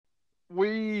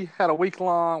we had a week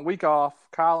off.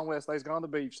 Kyle and Wes, they's gone to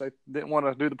the beach. They didn't want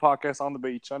to do the podcast on the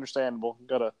beach. Understandable.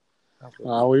 Got to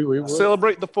We would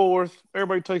celebrate the 4th.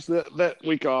 Everybody takes that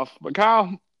week off. But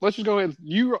Kyle, let's just go ahead.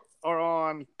 You are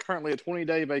on currently a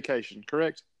 20-day vacation,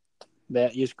 correct?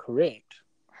 That is correct.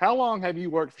 How long have you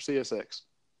worked for CSX?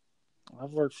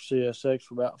 I've worked for CSX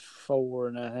for about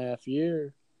 4.5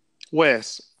 years.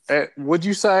 Wes, would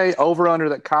you say over under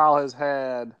that Kyle has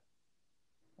had?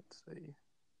 Let's see.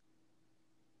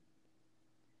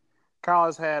 Kyle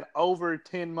has had over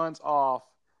 10 months off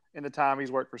in the time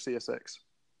he's worked for CSX.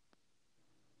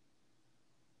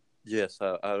 Yes,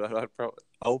 I'd probably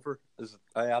over.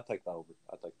 I'll take the over.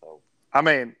 I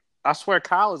mean, I swear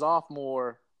Kyle is off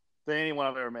more than anyone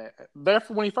I've ever met.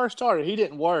 Therefore, when he first started, he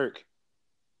didn't work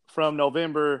from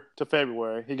November to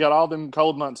February. He got all them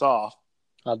cold months off.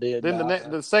 I did. Then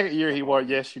the second year he worked,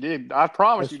 yes, you did. I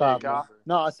promise you did, Kyle.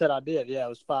 No, I said I did. Yeah, it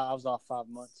was 5. I was off 5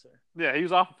 months there. Yeah, he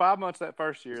was off for 5 months that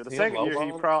first year. The second year,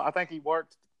 I think he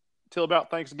worked till about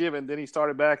Thanksgiving. Then he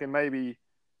started back in maybe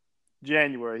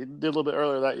January. He did a little bit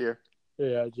earlier that year.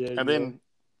 Yeah.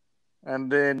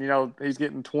 And then he's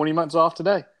getting 20 months off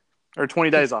today, or 20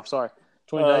 days off. Sorry,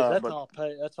 20 days. That's all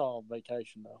pay. That's all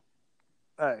vacation though.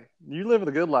 Hey, you live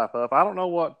the good life, up. I don't know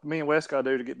what me and Wes got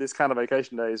to do to get this kind of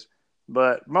vacation days,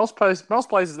 but most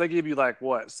places they give you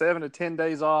 7 to 10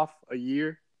 days off a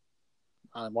year.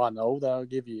 I know they'll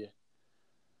give you.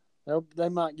 They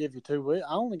might give you 2 weeks.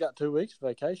 I only got 2 weeks of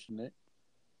vacation, Nick.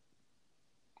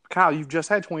 Kyle, you've just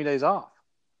had 20 days off.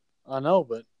 I know,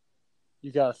 but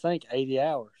you got to think 80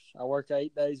 hours. I work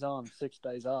 8 days on, 6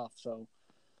 days off. So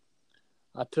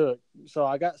I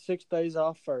got 6 days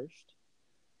off first.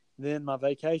 Then my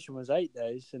vacation was 8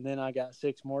 days, and then I got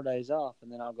 6 more days off,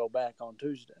 and then I'll go back on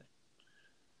Tuesday.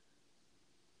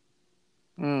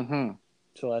 Mm-hmm.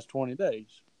 So that's 20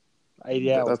 days.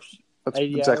 80 hours. That's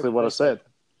exactly what I said.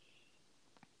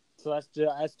 So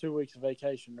that's 2 weeks of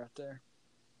vacation right there.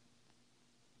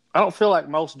 I don't feel like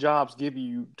most jobs give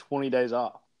you 20 days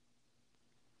off.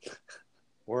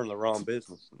 We're in the wrong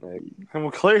business, Nick. Well,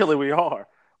 clearly we are.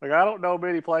 I don't know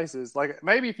many places.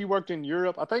 Maybe if you worked in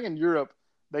Europe, I think in Europe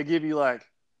they give you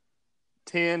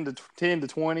 10 to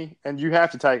 20, and you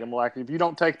have to take them. If you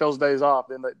don't take those days off,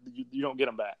 then you don't get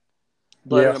them back.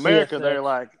 But in America, they're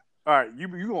like, all right, you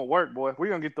gonna work, boy. We're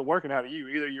gonna get the working out of you.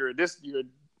 Either you're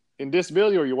in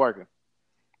disability or you're working.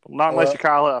 Not unless you're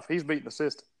Kyle Huff. He's beating the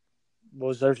system.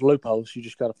 Boys, there's loopholes. You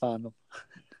just got to find them.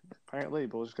 Apparently,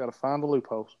 boys, just got to find the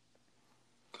loopholes.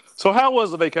 So how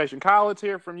was the vacation? Kyle, let's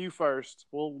hear from you first.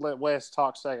 We'll let Wes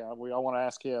talk second. I want to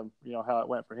ask him, how it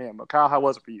went for him. But Kyle, how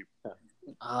was it for you?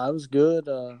 It was good.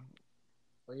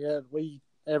 We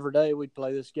every day we'd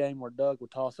play this game where Doug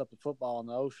would toss up the football in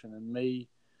the ocean, and me,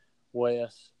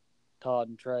 Wes, Todd,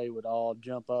 and Trey would all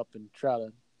jump up and try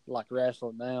to wrestle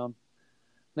it down.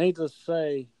 Needless to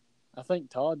say, I think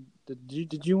Todd,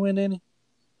 did you win any?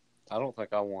 I don't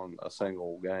think I won a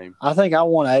single game. I think I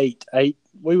won 8.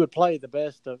 We would play the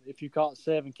best of. If you caught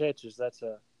 7 catches, that's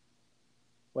a.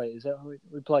 Wait, is that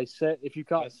we play set? If you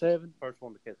caught 7, first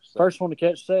one to catch 7. First one to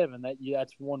catch 7.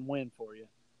 That's one win for you.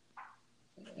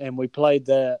 And we played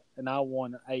that, and I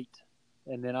won 8,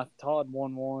 and then Todd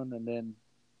won 1, and then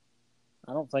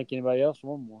I don't think anybody else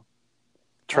won 1.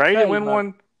 Trey didn't win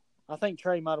 1. I think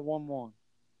Trey might have won 1.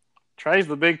 Trey's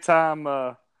the big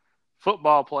time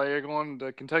football player going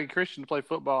to Kentucky Christian to play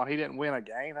football, and he didn't win a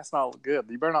game. That's not good.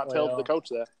 You better not tell the coach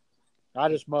that. I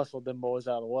just muscled them boys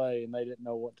out of the way, and they didn't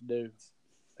know what to do.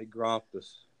 They gromped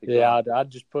us. I'd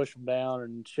just push them down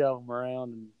and shove them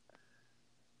around,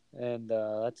 and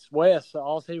that's Wes.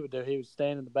 All he would do, he would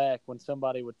stand in the back when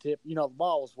somebody would tip. The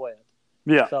ball was wet.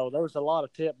 Yeah. So there was a lot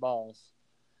of tip balls.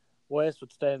 Wes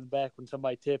would stand in the back when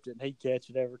somebody tipped it, and he'd catch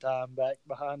it every time back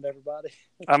behind everybody.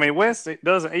 I mean, Wes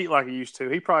doesn't eat like he used to.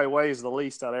 He probably weighs the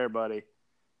least out of everybody.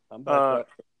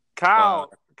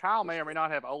 Kyle may or may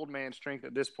not have old man strength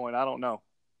at this point. I don't know.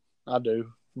 I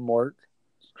do from work.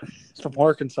 From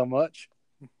working so much.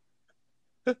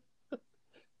 He's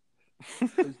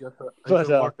got to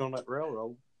work on that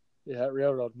railroad. Yeah, that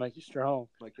railroad make you strong.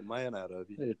 Make a man out of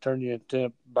you. It'll turn you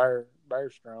into bear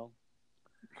strong.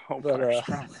 Oh,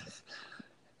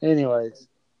 anyways,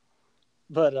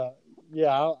 but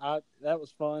that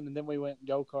was fun. And then we went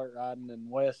go-kart riding, and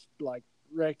Wes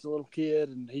wrecked a little kid,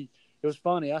 and it was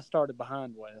funny. I started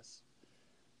behind Wes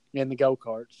in the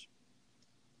go-karts.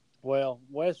 Well,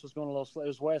 Wes was going a little slow. It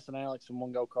was Wes and Alex in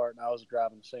one go-kart, and I was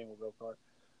driving a single go-kart.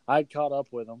 I'd caught up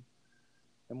with him,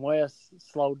 and Wes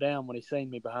slowed down when he seen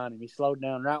me behind him. He slowed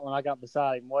down right when I got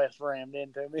beside him. Wes rammed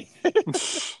into me.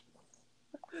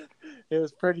 It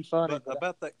was pretty funny. But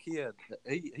about that kid,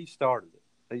 he started it.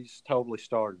 He's totally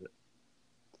started it.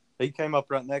 He came up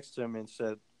right next to me and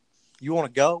said, "You want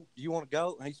to go? Do you want to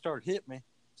go?" And he started hitting me,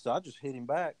 so I just hit him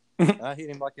back. And I hit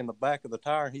him like in the back of the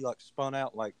tire, and he like spun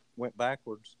out, like went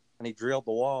backwards, and he drilled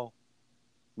the wall.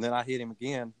 And then I hit him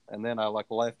again, and then I like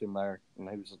left him there, and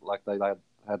he was like they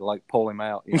had to like pull him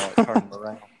out, like turn him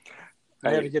around. I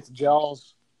had to get the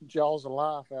jaws of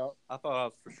life out. I thought I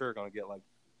was for sure going to get like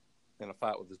in a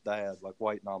fight with his dad, like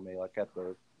waiting on me, like at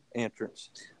the entrance.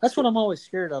 That's what I'm always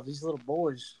scared of. These little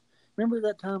boys. Remember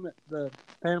that time at the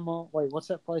Panama? Wait, what's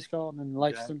that place called in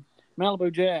Lexington?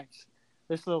 Malibu Jacks.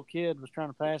 This little kid was trying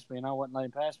to pass me, and I wouldn't let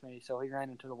him pass me, so he ran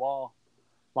into the wall,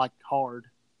 like hard.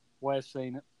 Wes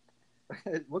seen it.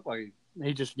 It looked like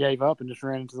he just gave up and just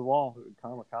ran into the wall.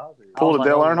 Kamikaze. Pulled a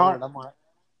Dale Earnhardt.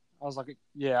 I was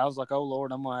like, oh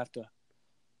Lord, I'm gonna have to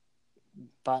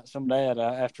fight some dad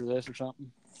after this or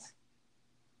something.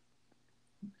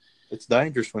 It's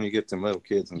dangerous when you get them little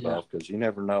kids involved because you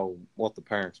never know what the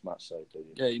parents might say to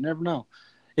you. Yeah, you never know.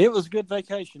 It was a good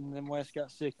vacation, and then Wes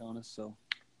got sick on us.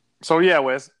 So yeah,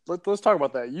 Wes, let's talk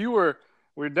about that. We were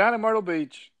down in Myrtle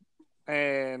Beach,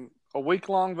 and a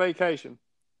week-long vacation.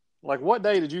 Like, what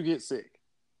day did you get sick?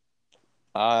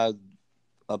 I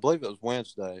believe it was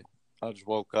Wednesday. I just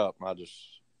woke up and I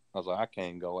was like, I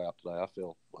can't go out today. I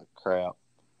feel like crap.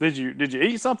 Did you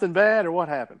eat something bad or what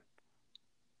happened?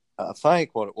 I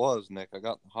think what it was, Nick, I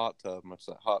got the hot tub, and it's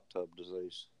that hot tub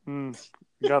disease. You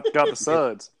got the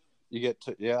suds. I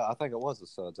think it was the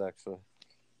suds, actually.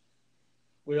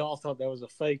 We all thought that was a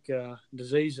fake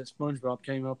disease that SpongeBob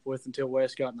came up with until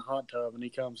Wes got in the hot tub and he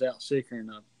comes out sicker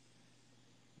than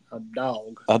a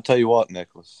dog. I'll tell you what,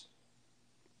 Nicholas.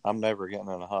 I'm never getting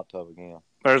in a hot tub again.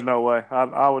 There's no way.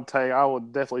 I would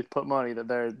definitely put money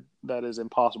that is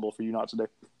impossible for you not to do.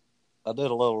 I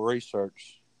did a little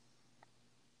research.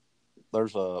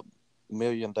 There's 1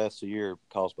 million deaths a year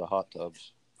caused by hot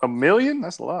tubs. 1 million?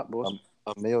 That's a lot, boys.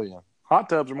 1 million. Hot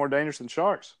tubs are more dangerous than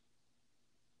sharks.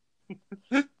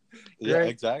 Yeah,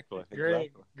 exactly.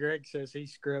 Greg says he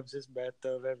scrubs his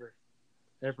bathtub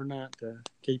every night to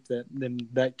keep them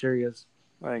bacterias.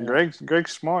 Man,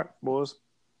 Greg's smart, boys.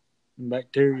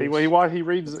 Bacteria. He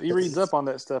reads up on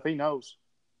that stuff. He knows.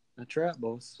 That's right,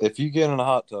 boys. If you get in a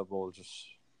hot tub, well, just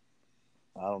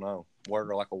I don't know, wear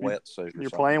like a wetsuit. You're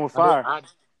playing with fire.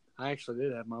 I actually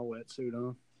did have my wetsuit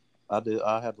on. I did.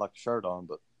 I had like a shirt on,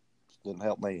 but it didn't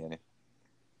help me any.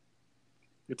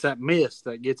 It's that mist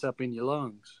that gets up in your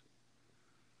lungs.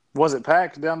 Was it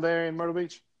packed down there in Myrtle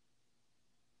Beach?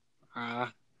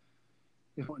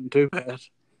 It wasn't too bad.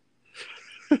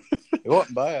 It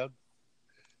wasn't bad.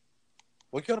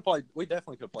 We could have played. We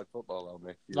definitely could have played football on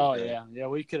there. Oh yeah.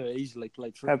 We could have easily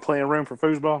played football. Had plenty of room for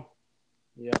foosball.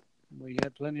 Yeah, we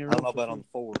had plenty of room. I don't know about on the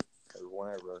 4th or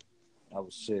whenever. I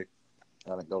was sick.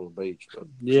 I didn't go to the beach, but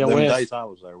yeah, the days I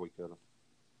was there, we could have.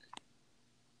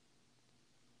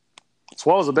 So,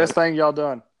 what was the best thing y'all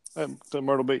done at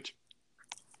Myrtle Beach?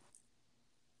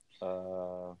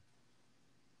 You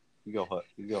go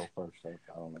first. I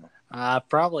don't know.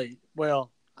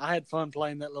 I had fun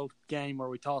playing that little game where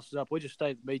we tossed it up. We just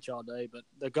stayed at the beach all day, but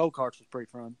the go-karts was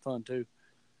pretty fun too.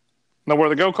 Now, were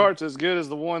the go-karts as good as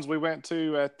the ones we went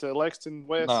to at Lexington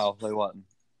West? No, they wasn't.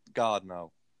 God,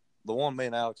 no. The one me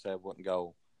and Alex had wouldn't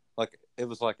go. Like, it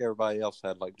was like everybody else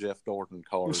had, like, Jeff Gordon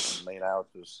cars, and me and Alex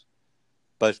was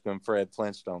basically in Fred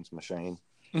Flintstone's machine.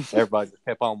 Everybody just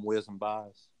kept on whizzing by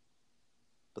us.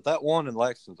 But that one in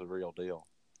Lexington's a real deal.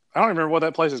 I don't even remember what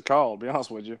that place is called, to be honest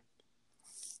with you.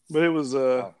 But it was,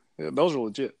 those are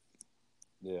legit.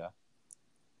 Yeah.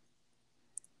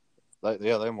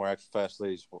 Them were actually fast.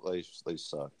 These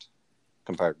sucked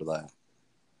compared to that.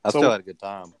 I still had a good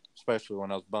time, especially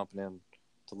when I was bumping into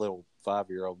little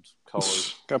 5-year-olds'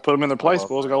 cars. Got to put them in their place,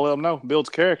 boys. Got to let them know. Builds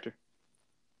character.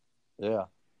 Yeah.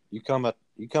 You come at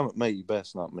me, you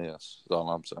best not miss. Is all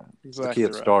I'm saying. Exactly. The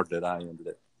kid started it, I ended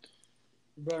it.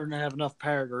 You better not have enough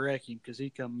power to wreck him because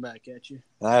he's coming back at you.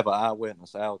 I have an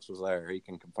eyewitness. Alex was there. He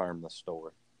can confirm this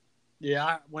story.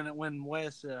 Yeah, when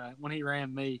Wes when he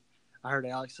ran me, I heard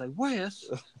Alex say, "Wes."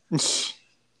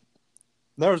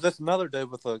 There was this another dude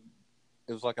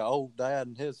it was like an old dad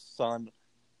and his son.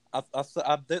 I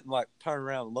didn't like turn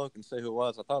around and look and see who it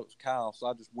was. I thought it was Kyle, so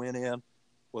I just went in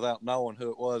without knowing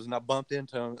who it was, and I bumped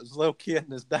into him. It was a little kid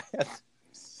and his dad.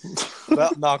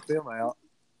 About knocked him out.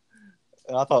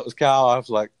 And I thought it was Kyle. I was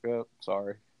like, oh,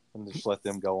 sorry, and just let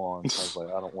them go on. I was like,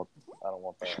 I don't want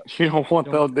that. You don't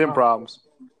want them problems.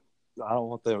 I don't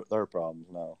want their problems.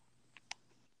 No.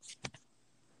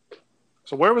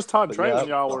 So where was Todd Trey when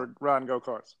y'all were riding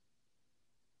go-karts?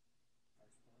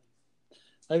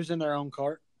 They was in their own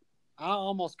cart. I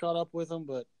almost caught up with them,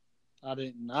 but I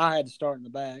didn't. I had to start in the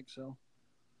back, so.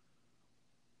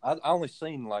 I only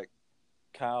seen like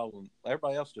Kyle and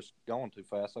everybody else just going too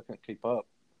fast. I couldn't keep up.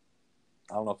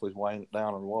 I don't know if we was weighing it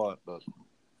down or what, but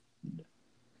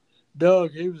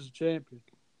Doug, he was a champion.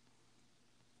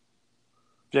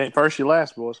 First you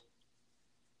last, boys.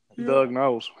 Yeah. Doug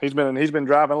knows. He's been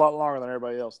driving a lot longer than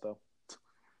everybody else, though.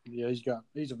 Yeah,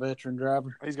 he's a veteran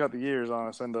driver. He's got the years on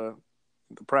us and the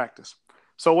practice.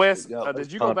 So, Wes,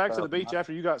 did you go back to the beach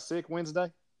after you got sick Wednesday?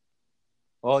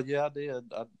 Well, yeah, I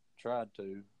did. I tried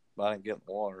to, but I didn't get in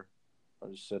the water. I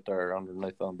just sit there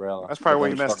underneath the umbrella. That's probably where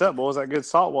you messed up, boys. That good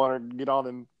salt water to get all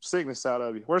them sickness out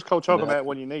of you. Where's Coach Holcomb at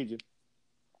when you need you?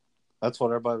 That's what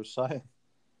everybody was saying.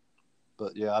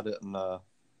 But yeah, I didn't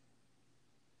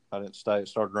stay. It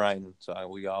started raining, so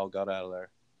we all got out of there.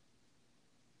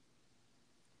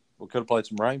 We could have played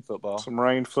some rain football.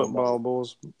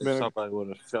 Boys. Somebody would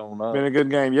have shown up. Been a good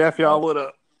game. Yeah, if y'all would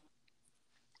have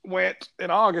went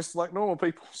in August like normal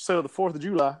people instead of the 4th of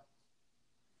July.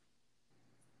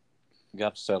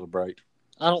 Got to celebrate.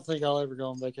 I don't think I'll ever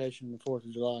go on vacation the 4th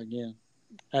of July again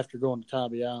after going to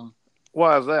Tybee Island.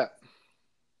 Why is that?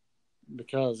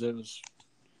 Because it was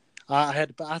 – I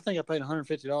think I paid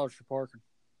 $150 for parking.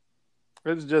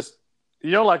 It's just –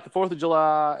 like the 4th of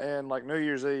July and like New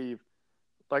Year's Eve,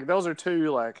 like those are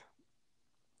two like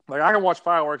I can watch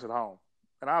fireworks at home.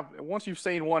 And once you've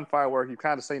seen one firework, you've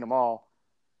kind of seen them all.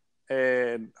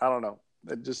 And I don't know.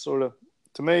 It just sort of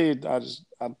 – to me,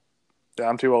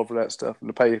 I'm too old for that stuff and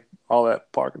to pay all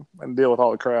that parking and deal with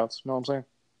all the crowds. You know what I'm saying?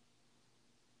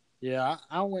 Yeah,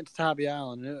 I went to Tybee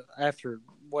Island. After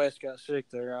Wes got sick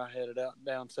there, I headed out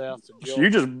down south to Georgia. So you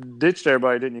just ditched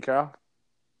everybody, didn't you, Kyle?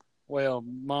 Well,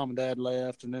 Mom and Dad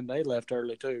left, and then they left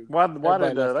early, too. Why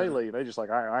did they leave? They just like,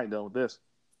 I ain't done with this.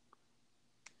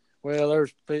 Well,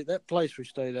 that place we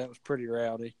stayed at was pretty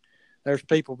rowdy. There's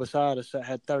people beside us that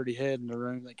had 30 head in the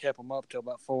room that kept them up till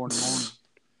about 4 in the morning.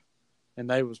 And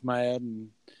they was mad, and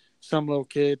some little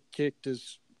kid kicked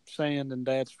sand in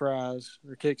Dad's fries,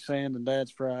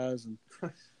 and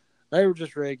they were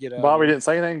just ready to get out. Bobby didn't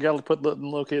say anything. Got to put the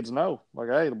little kids know, like,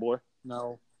 hey, the boy.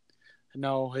 No,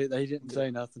 they didn't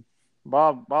say nothing.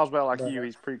 Bob's about like you.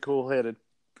 He's pretty cool-headed.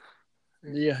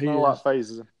 Yeah, he Not is. a lot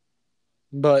phases him.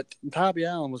 But Tybee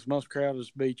Island was the most crowded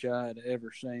beach I had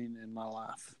ever seen in my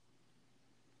life.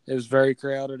 It was very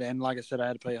crowded, and like I said, I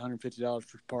had to pay $150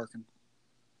 for parking.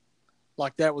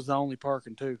 Like, that was the only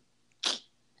parking, too.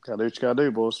 Gotta do what you gotta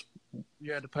do, boys.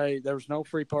 You had to pay. There was no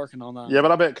free parking on that. Yeah,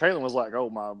 but I bet Caitlin was like,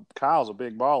 "Oh, Kyle's a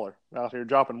big baller out here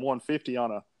dropping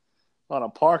 $150 on a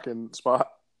parking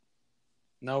spot."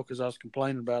 No, because I was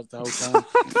complaining about it the whole time.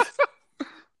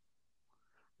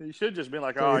 You should just be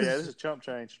like, "Oh yeah, this is chump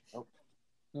change."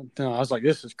 No, I was like,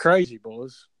 "This is crazy,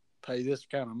 boys. Pay this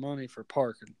kind of money for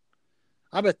parking."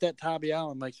 I bet that Tybee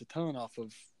Island makes a ton off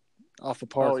of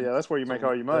parking. Oh yeah, that's where you make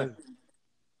all your money.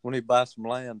 When you buy some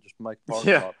land, just make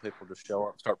parking lot, people just show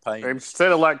up and start paying.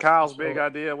 Instead of like Kyle's big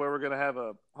idea where we're going to have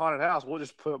a haunted house, we'll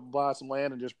just buy some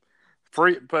land and just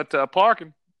put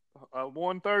parking,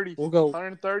 $130. We'll go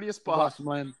 $130 a spot.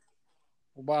 We'll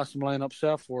buy some land up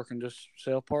South Fork and just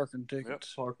sell parking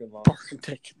tickets. Yep. Parking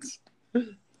tickets.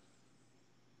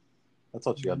 That's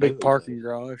what you got to do. Big parking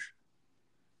garage.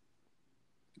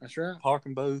 That's right.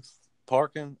 Parking booth,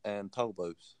 parking, and toll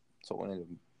booths. That's what we need to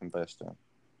invest in.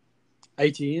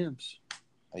 ATMs.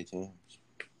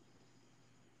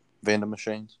 Vending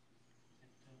machines.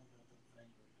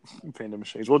 Vending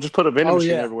machines. We'll just put a vending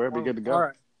machine everywhere. Be good to go. All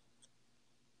right.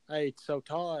 Hey, so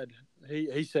Todd,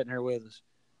 he's sitting here with us.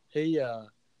 They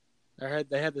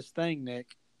had this thing,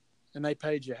 Nick, and they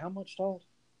paid you how much, Todd?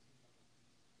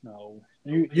 No,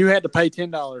 you had to pay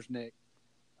 $10, Nick.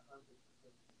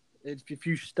 If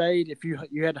you stayed,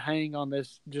 you had to hang on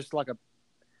this it's like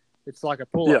a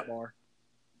pull-up bar.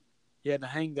 You had to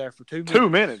hang there for 2 minutes. 2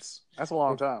 minutes. That's a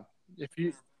long time. If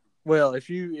you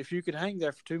could hang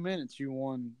there for 2 minutes, you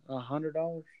won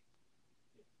 $100.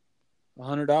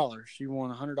 $100. You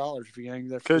won $100 if you hang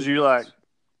there. Because you like,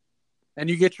 and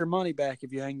you get your money back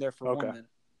if you hang there for 1 minute.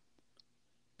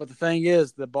 But the thing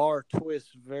is, the bar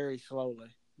twists very slowly.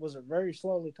 Was it very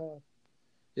slowly, Todd?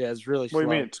 Yeah, it's really slow. What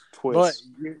do you mean it twists?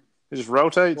 But it just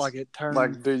rotates? Like it turns.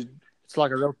 Like, it's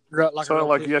like a so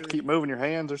like you have to keep moving your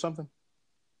hands or something?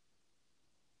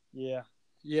 Yeah.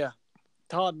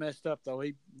 Todd messed up though.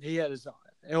 He had his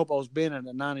elbows bent at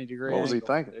a 90-degree What was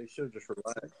angle. he thinking? He should have just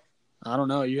relaxed. I don't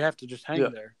know. You have to just hang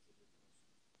there.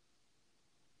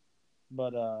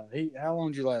 But how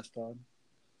long did you last, Todd?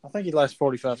 I think he lasted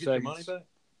 45 seconds. Your money back?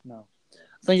 No.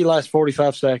 I think he lasted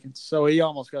 45 seconds. So he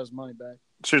almost got his money back.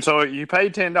 Sure. So you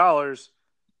paid $10.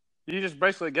 You just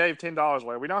basically gave $10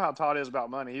 away. We know how Todd is about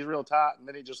money. He's real tight, and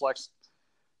then he just likes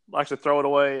likes to throw it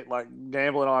away, like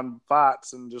gambling on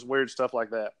fights and just weird stuff like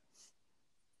that.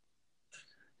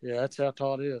 Yeah, that's how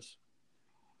tall it is.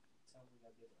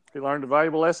 He learned a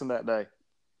valuable lesson that day.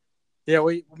 Yeah,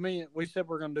 we said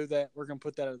we're gonna do that. We're gonna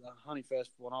put that at the Honey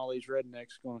Festival, and all these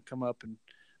rednecks are gonna come up and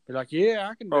be like, "Yeah,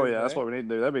 I can do Oh that." yeah, that's what we need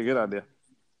to do. That'd be a good idea.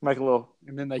 Make a little,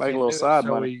 And then they make a can't little do side it,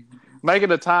 so money. Make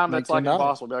it a time make that's like $10.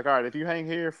 impossible. Be like, all right, if you hang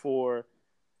here for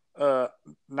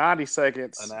 90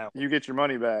 seconds, An hour. you get your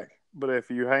money back. But if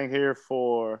you hang here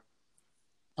for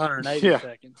 180 Yeah.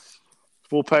 seconds.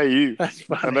 we'll pay you. That's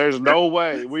funny. And there's no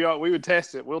way we would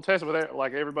test it. We'll test it with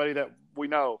like everybody that we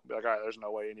know. Be like, all right, there's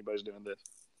no way anybody's doing this.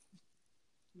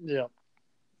 Yeah.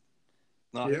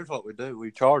 No, Yeah. here's what we do: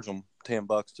 we charge them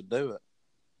 $10 to do it,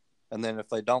 and then if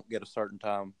they don't get a certain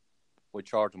time, we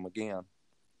charge them again.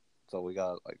 So we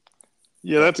got like,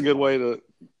 Yeah, that's a good way to.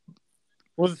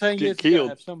 Well, the thing Get is, you gotta killed.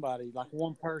 have somebody, like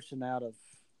one person out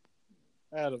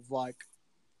of like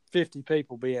 50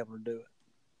 people, be able to do it.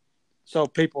 So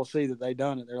people see that they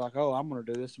done it. They're like, "Oh, I'm going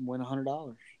to do this and win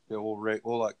 $100." yeah,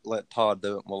 we'll like let Todd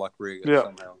do it, and we'll like rig it Yeah.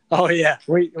 somehow. Oh yeah,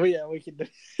 we can do.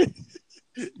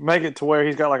 Make it to where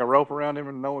he's got like a rope around him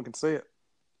and no one can see it.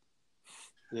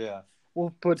 Yeah,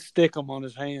 We'll put stickum on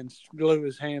his hands, glue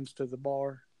his hands to the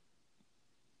bar,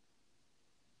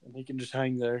 and he can just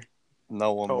hang there.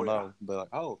 no one Oh, will yeah. know. Be like,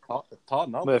 "Oh, Todd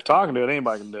knows." But if Todd can do it,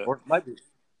 anybody can do it. Or maybe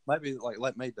like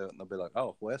let me do it, and they'll be like,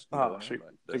 "Oh, Wes can do Oh, it." shoot.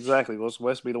 Anyway. But- Exactly. Let's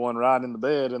Wes be the one riding in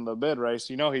the bed race.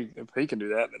 You know, if he can do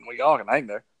that, then we all can hang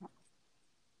there.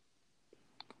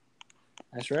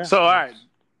 That's right. So, all right.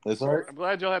 Is there? I'm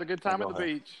glad y'all had a good time Go at the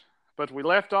ahead. beach. But we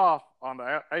left off on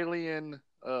the Alien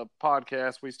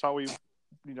podcast. We thought we,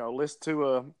 listened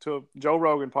to a Joe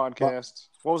Rogan podcast.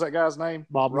 What was that guy's name?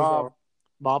 Bob Rob. Lazar.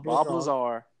 Bob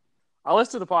Lazar. I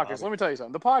listened to the podcast. Bobby. Let me tell you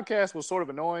something. The podcast was sort of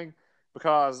annoying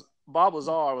because Bob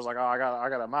Lazar was like, "Oh, I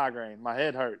got a migraine. My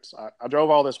head hurts. I drove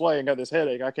all this way and got this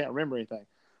headache. I can't remember anything."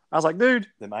 I was like, "Dude,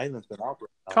 Them aliens been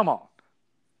operating. come on."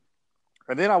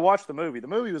 And then I watched the movie. The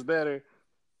movie was better,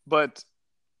 but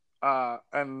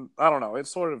and I don't know.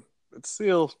 It's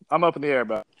still. I'm up in the air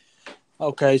about it.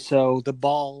 Okay, so the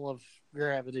ball of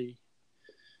gravity,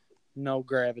 no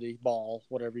gravity ball,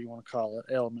 whatever you want to call it,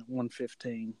 element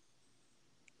 115.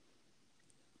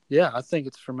 Yeah, I think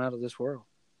it's from out of this world.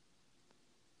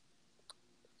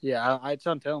 Yeah, it's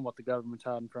untelling what the government's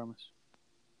hiding from us.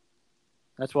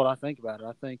 That's what I think about it.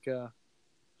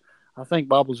 I think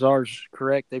Bob Lazar's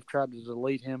correct. They've tried to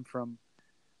delete him from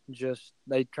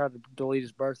they tried to delete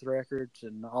his birth records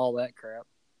and all that crap.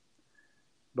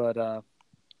 But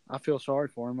I feel sorry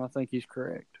for him. I think he's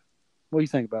correct. What do you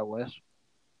think about Wes?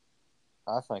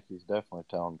 I think he's definitely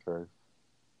telling the truth.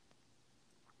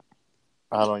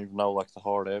 I don't even know like the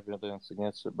hard evidence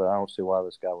against it, but I don't see why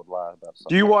this guy would lie about something.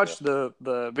 Do you like watch that.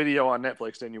 the video on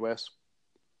Netflix, didn't you, Wes?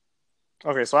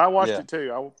 Okay, so I watched Yeah. it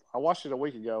too. I watched it a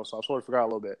week ago, so I sort of forgot a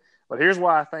little bit. But here's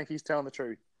why I think he's telling the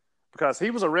truth. Because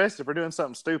he was arrested for doing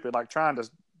something stupid, like trying to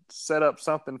set up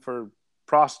something for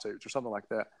prostitutes or something like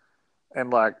that. And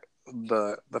like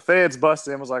the feds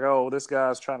busted him, was like, "Oh, this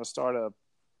guy's trying to start a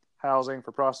housing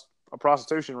for a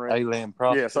prostitution ring." Alien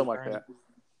prostitute? Yeah, something like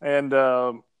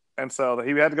that. And so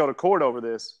he had to go to court over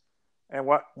this. And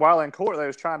while in court, they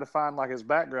was trying to find like his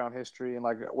background history and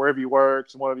like wherever he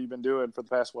works and what have you been doing for the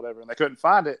past whatever. And they couldn't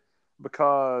find it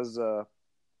because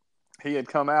he had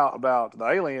come out about the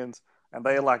aliens, and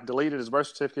they had like deleted his birth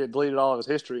certificate, deleted all of his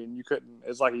history, and you couldn't.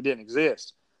 It's like he didn't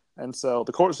exist. And so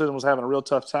the court system was having a real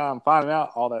tough time finding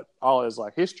out all his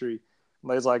like history. And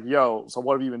they was like, "Yo, so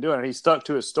what have you been doing?" And he stuck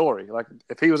to his story. Like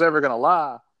if he was ever going to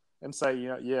lie and say,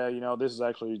 this is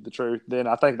actually the truth, then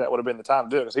I think that would have been the time to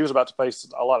do it, because he was about to face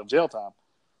a lot of jail time.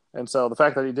 And so the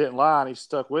fact that he didn't lie and he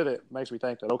stuck with it makes me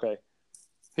think that, okay,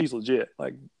 he's legit.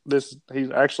 Like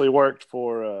he's actually worked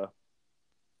for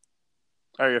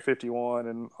Area 51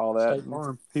 and all that. State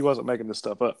Farm. He wasn't making this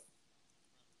stuff up.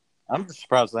 I'm just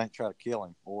surprised they ain't try to kill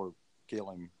him or kill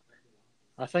him.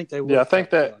 I think they will. Yeah, I think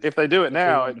that if they do it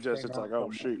now, If he it's wanted to like, stay oh,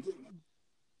 on shoot.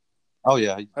 Oh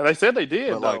yeah, And they said they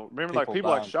did, but, though. Remember, like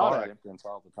people like die in shot car at him. accidents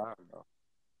all the time, though.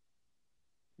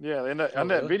 Yeah, in that, Oh, on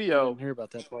that really? I video, didn't hear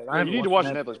about that part. yeah, you need to watch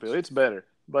Netflix, Bill. It's better.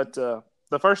 But the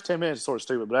first 10 minutes is sort of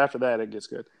stupid, but after that, it gets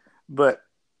good. But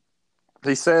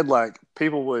he said, like,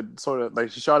 people would sort of, like,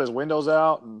 he shot his windows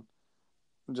out and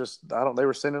they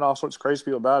were sending all sorts of crazy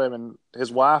people about him. And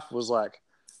his wife was, like,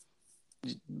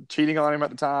 cheating on him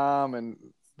at the time. And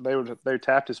they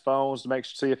tapped his phones to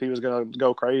see if he was going to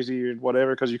go crazy or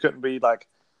whatever, because you couldn't be, like,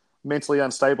 mentally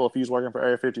unstable if he was working for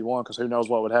Area 51, because who knows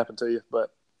what would happen to you.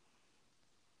 But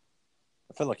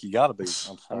I feel like you got to be.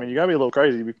 I mean, you got to be a little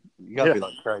crazy. You got to be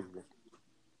like crazy.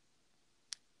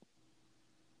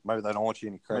 Maybe they don't want you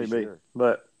any crazy. Maybe.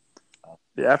 But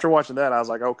yeah, after watching that, I was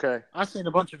like, okay. I seen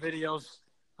a bunch of videos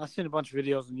on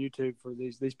YouTube for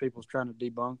these people trying to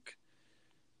debunk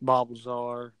Bob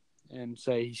Lazar and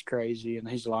say he's crazy and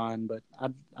he's lying, but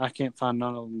I can't find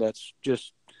none of them that's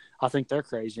just. I think they're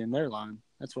crazy and they're lying.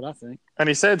 That's what I think. And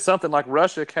he said something like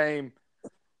Russia came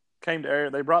to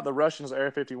Area. They brought the Russians to Area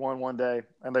 51 one day,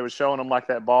 and they was showing them like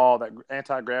that ball, that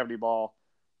anti-gravity ball.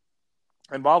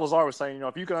 And Bob Lazar was saying,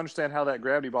 if you could understand how that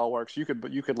gravity ball works, you could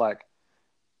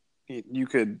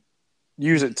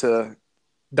use it to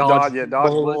dodge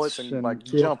bullets and like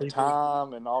jump people.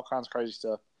 Time and all kinds of crazy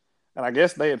stuff. And I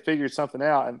guess they had figured something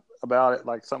out about it,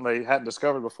 like something they hadn't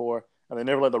discovered before, and they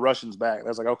never let the Russians back. They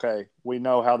was like, okay, we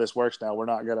know how this works now. We're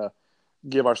not going to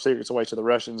give our secrets away to the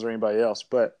Russians or anybody else.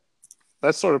 But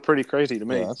that's sort of pretty crazy to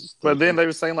me. Yeah, but then they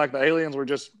were saying like the aliens were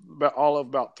just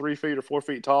about 3 feet or 4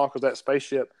 feet tall because that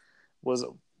spaceship was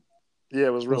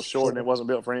real short and it wasn't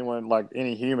built for anyone like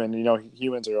any human.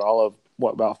 Humans are all of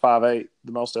about 5'8".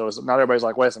 The most of us. Not everybody's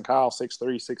like Wes and Kyle, 6'3",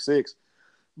 6'6".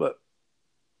 But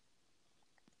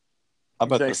I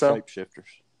bet they're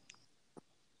shapeshifters.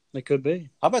 They could be.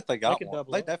 I bet they got one.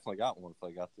 They definitely got one if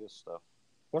they got this stuff.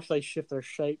 What if they shift their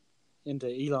shape into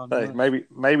Elon? Hey,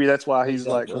 maybe that's why he's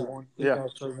like, yeah.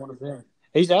 One of them.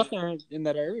 He's out there in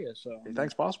that area, so he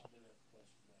thinks possible.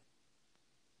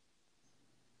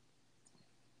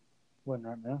 When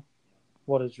right now?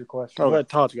 What is your question? Okay.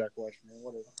 Todd's got a question.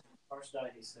 What is it? First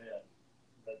day he said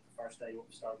that the first day you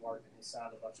started working, he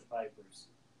signed a bunch of papers.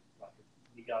 Like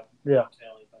you got to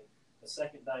tell anything. The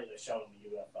second day they showed him a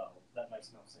UFO. That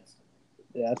makes no sense to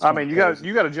me. Yeah, I mean, you got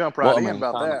to jump right in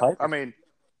about that. I mean,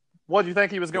 what do you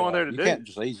think he was going there to do? You can't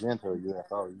just ease into a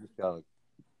UFO. You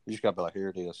just got to be like, here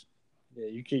it is. Yeah,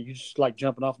 you just like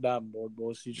jumping off a diving board,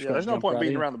 boys. There's no point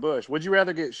beating around the bush. Would you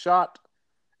rather get shot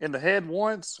in the head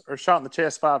once or shot in the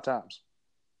chest 5 times?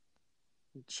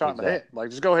 Shot in the head.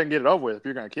 Like, just go ahead and get it over with if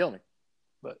you're going to kill me.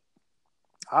 But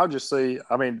I'll just see.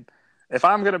 I mean, if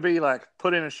I'm going to be like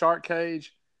put in a shark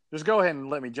cage, just go ahead and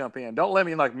let me jump in. Don't let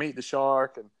me like meet the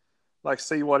shark and like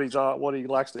see what he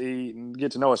likes to eat and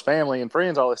get to know his family and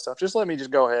friends, all this stuff. Just let me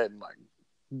just go ahead and like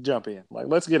jump in. Like,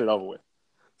 let's get it over with.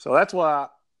 So that's why.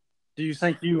 Do you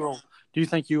think you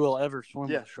will ever swim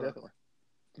with a shark? Definitely.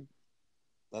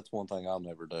 That's one thing I'll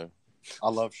never do. I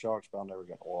love sharks, but I'll never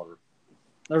get in the water.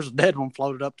 There's a dead one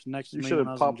floated up to next to me. You should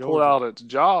have pulled out its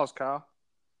jaws, Kyle.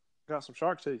 Got some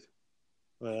shark teeth.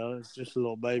 Well, it's just a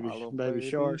little baby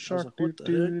shark. Shark do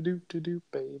do do do do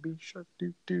baby shark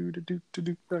do do do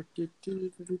do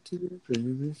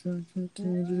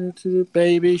do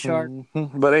baby shark.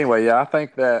 But anyway, yeah, I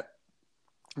think that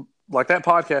like that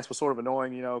podcast was sort of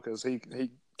annoying, because he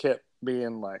kept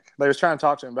being like they was trying to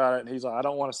talk to him about it, and he's like, I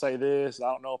don't want to say this.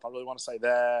 I don't know if I really want to say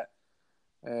that,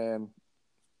 and.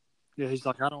 Yeah, he's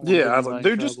like, I don't want to I was like,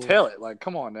 dude, just tell it. Like,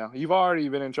 come on now. You've already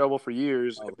been in trouble for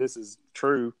years. If this is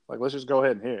true, like, let's just go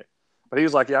ahead and hear it. But he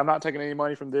was like, yeah, I'm not taking any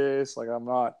money from this. Like, I'm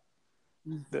not.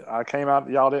 I came out.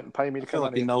 Y'all didn't pay me to come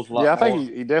out. He knows a lot I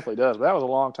think he definitely does. But that was a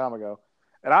long time ago.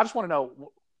 And I just want to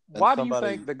know, why do you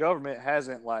think the government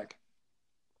hasn't, like,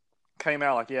 came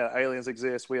out like, yeah, aliens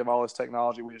exist. We have all this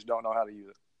technology. We just don't know how to use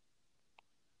it.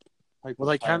 Well,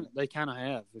 they kind of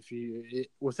have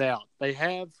they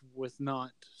have with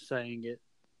not saying it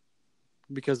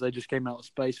because they just came out with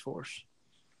Space Force.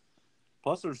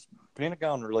 Plus, there's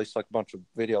Pentagon released like a bunch of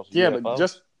videos. Of UFOs but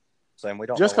just saying we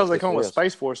don't just because they come with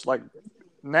Space Force, like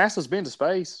NASA's been to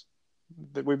space,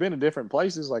 we've been to different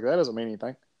places. Like that doesn't mean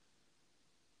anything.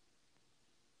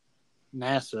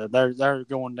 NASA, they're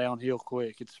going downhill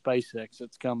quick. It's SpaceX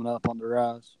that's coming up on the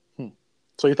rise.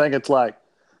 So you think it's like,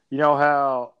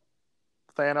 how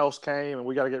Thanos came and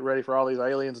we got to get ready for all these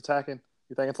aliens attacking?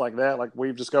 You think it's like that? Like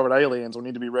we've discovered aliens, we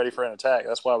need to be ready for an attack.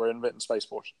 That's why we're inventing Space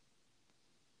Force.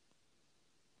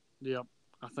 Yep,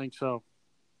 I think so.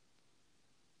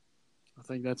 I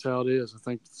think that's how it is. I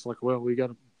think it's like, well, we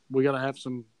got to have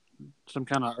some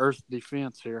kind of Earth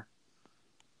defense here.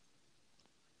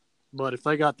 But if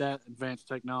they got that advanced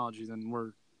technology, then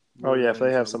we're if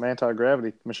they have some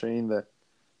anti-gravity machine that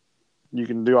you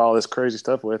can do all this crazy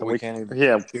stuff with. We can't even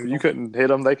you couldn't hit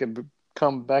them. They could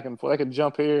come back and forth. They could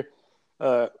jump here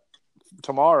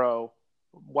tomorrow,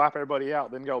 wipe everybody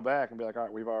out, then go back and be like, all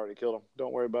right, we've already killed them.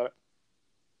 Don't worry about it.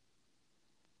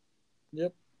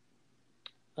 Yep.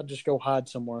 I'd just go hide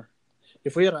somewhere.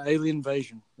 If we had an alien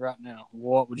invasion right now,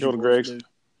 what would you go to Greg's? Do?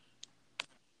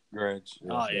 Greg's.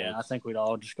 Yeah, Greg's. I think we'd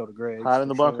all just go to Greg's. Hide in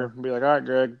the bunker and be like, all right,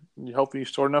 Greg, you hope you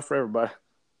stored enough for everybody.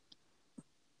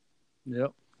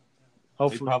 Yep.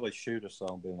 Hopefully. He'd probably shoot us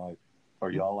on being like, are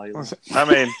y'all aliens? I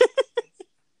mean,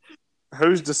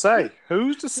 who's to say?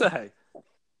 Who's to say?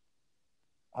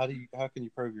 How can you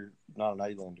prove you're not an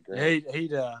alien to Greg?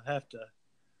 He'd have to.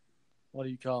 What do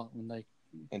you call it when they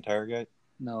interrogate?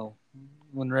 No,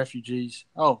 when refugees.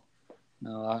 Oh,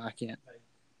 no, I can't.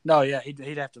 No, yeah,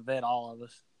 he'd have to vet all of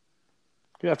us.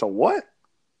 You have to what?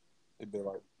 It'd be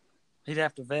like he'd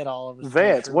have to vet all of us.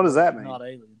 Vets. What does that mean? Not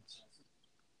aliens.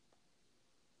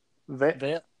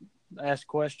 Vet. Ask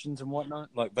questions and whatnot.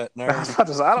 Like veterinary.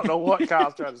 I don't know what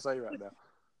Kyle's trying to say right now.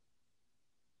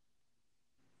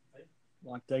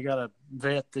 Like they gotta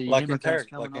vet the like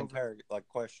interrogate, like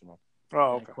questioning.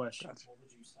 Oh, okay. Question. Gotcha.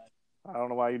 I don't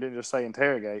know why you didn't just say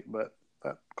interrogate, but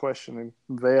that questioning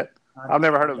vet. I've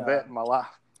never heard of vet in my life.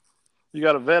 You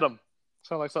got to vet them.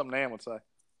 Sounds like something Nan would say.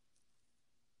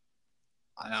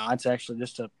 I know it's actually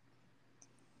just a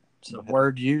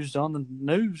word used on the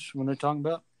news when they're talking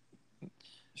about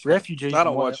refugees. I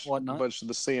don't watch whatnot. much of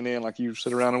the CNN like you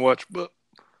sit around and watch, but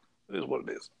it is what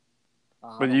it is.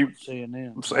 But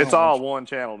CNN. It's all one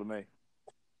channel to me.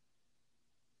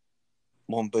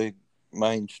 One big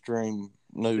mainstream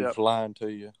news lying to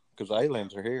you because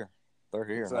aliens are here. They're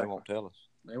here. Exactly. And they won't tell us.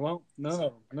 They won't. None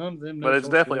of them. But it's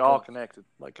definitely all connected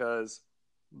because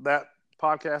that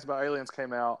podcast about aliens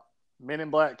came out, Men in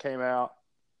Black came out,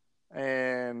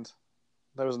 and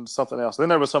there was something else. Then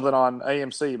there was something on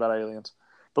AMC about aliens.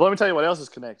 But let me tell you what else is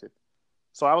connected.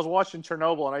 So I was watching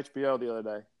Chernobyl on HBO the other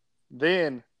day.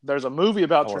 Then there's a movie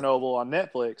about Chernobyl on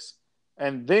Netflix.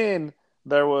 And then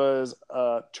there was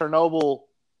a Chernobyl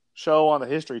show on the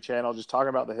History Channel just talking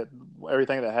about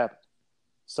everything that happened.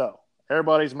 So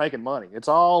everybody's making money. It's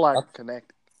all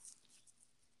connected.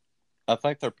 I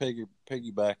think they're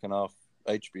piggybacking off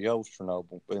HBO's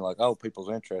Chernobyl, being like, oh, people's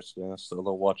interested in this, so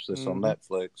they'll watch this on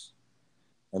Netflix.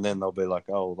 And then they'll be like,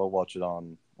 oh, they'll watch it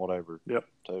on whatever. Yep.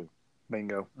 Too.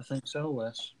 Bingo. I think so,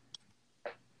 Wes. I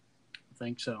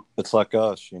think so. It's like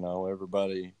us,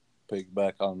 everybody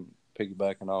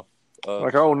piggybacking off us.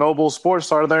 Like, Noble Sports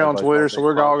started there on Twitter, so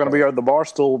we're all going to be the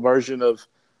Barstool version of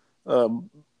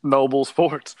Noble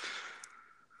Sports.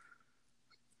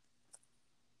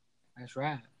 That's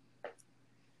right.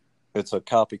 It's a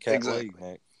copycat league,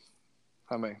 Nick.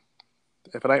 I mean,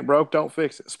 if it ain't broke, don't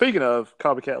fix it. Speaking of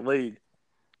copycat league,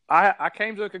 I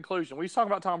came to a conclusion. We was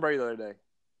talking about Tom Brady the other day.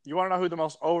 You want to know who the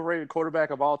most overrated quarterback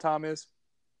of all time is?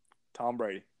 Tom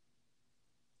Brady.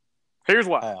 Here's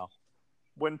why. How?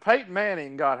 When Peyton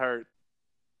Manning got hurt,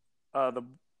 I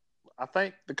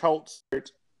think the Colts.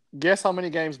 Guess how many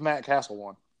games Matt Castle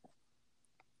won?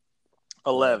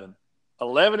 11.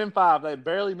 11-5. They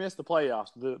barely missed the playoffs.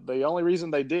 The only reason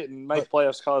they didn't make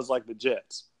playoffs because the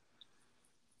Jets.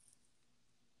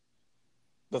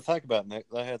 But think about it, Nick.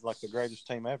 They had the greatest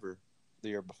team ever the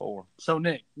year before. So,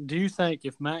 Nick, do you think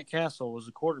if Matt Castle was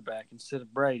a quarterback instead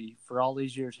of Brady for all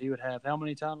these years, he would have how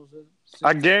many titles?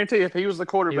 I guarantee if he was the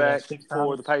quarterback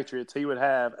for the Patriots, he would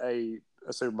have a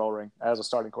Super Bowl ring as a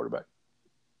starting quarterback.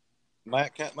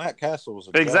 Matt Castle was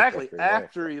exactly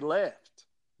after he left.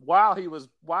 While he was.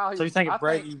 So you think if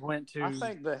Brady went to? I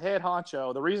think the head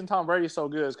honcho. The reason Tom Brady is so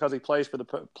good is because he plays for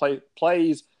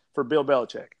plays for Bill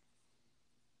Belichick.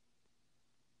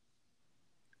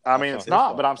 I mean, it's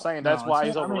not, but I'm saying that's why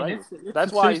he's overrated.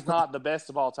 That's why he's not the best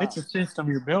of all time. It's a system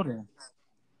you're building.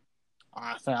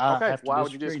 Okay, why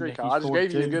would you disagree, Kyle? I just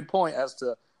gave you a good point as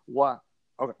to why.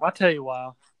 Okay, I'll tell you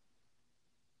why.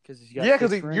 Because he's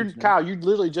got Kyle, you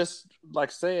literally just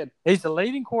said he's the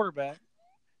leading quarterback,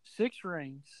 6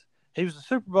 rings. He was a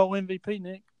Super Bowl MVP,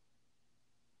 Nick.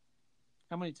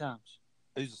 How many times?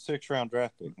 He's a 6th-round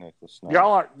draft pick, Nick.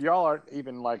 Y'all aren't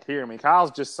even hearing me.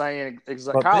 Kyle's just saying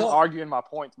Kyle's arguing my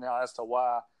point now as to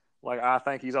why I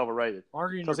think he's overrated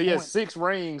because he has 6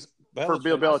 rings for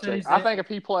Bill Belichick. I think if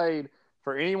he played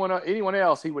for anyone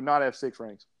else, he would not have 6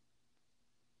 rings.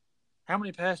 How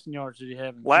many passing yards did he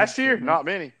have last year? Not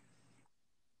many.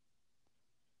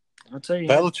 I'll tell you.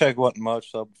 Belichick wasn't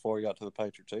much before he got to the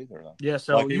Patriots either, though. Yeah,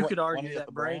 so you could argue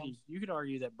that Brady. You could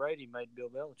argue that Brady made Bill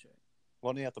Belichick.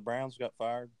 Wasn't he at the Browns got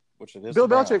fired? Which it is. Bill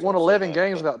Belichick won 11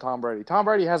 games without Tom Brady. Tom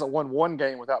Brady hasn't won 1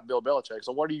 game without Bill Belichick.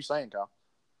 So what are you saying, Kyle?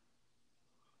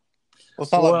 Well,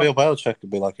 it's not like Bill Belichick could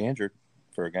be injured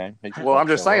for a game. Well, I'm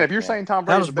just saying, if you're saying Tom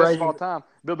Brady's the best of all time,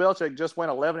 Bill Belichick just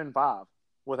went 11-5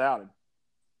 without him.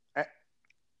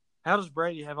 How does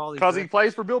Brady have all these? Because he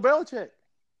plays for Bill Belichick.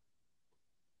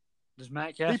 Does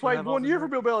Matt Castle? He played 1 year for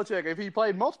Bill Belichick. If he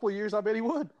played multiple years, I bet he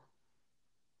would.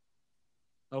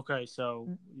 Okay, so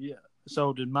yeah.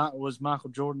 So was Michael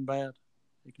Jordan bad?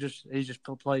 He just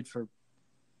played for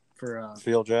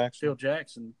Phil Jackson. Phil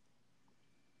Jackson.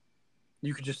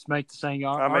 You could just make the same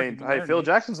argument. I mean, Phil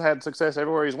Jackson's had success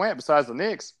everywhere he's went besides the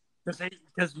Knicks.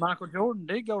 Because Michael Jordan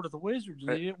did go to the Wizards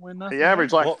and he didn't win nothing. He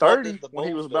averaged 30 when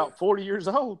he was about 40 years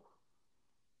old.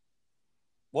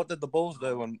 what did the Bulls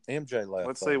do when MJ left?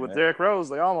 Let's see. With Derrick Rose,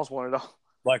 they almost won it all.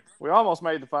 We almost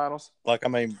made the finals.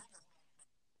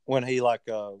 When he left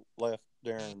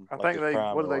during. I think they.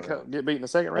 What did they get beat in the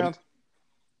second round?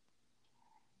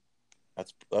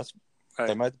 That's.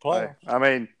 They made the playoffs. I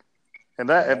mean, in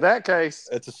that case,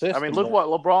 it's a system. I mean, look what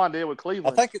LeBron did with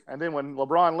Cleveland. And then when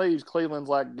LeBron leaves, Cleveland's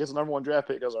gets the number 1 draft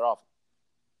pick because they're off.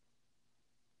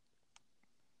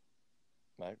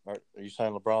 Are you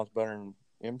saying LeBron's better than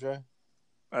MJ?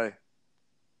 Hey,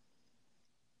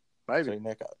 maybe. See,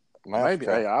 Nick, maybe.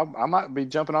 Hey, I might be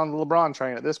jumping on the LeBron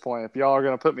train at this point. If y'all are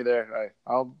going to put me there, hey,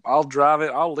 I'll drive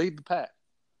it. I'll lead the pack.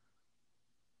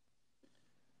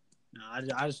 No,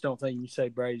 I just don't think you say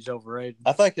Brady's overrated.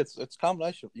 I think it's a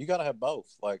combination. You got to have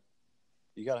both.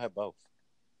 You got to have both.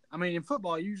 I mean, in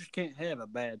football, you just can't have a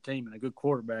bad team and a good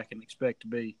quarterback and expect to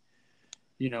be,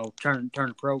 turn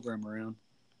the program around.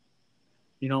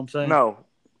 You know what I'm saying? No.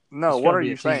 What are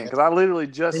you saying? Because I literally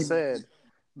just said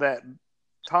that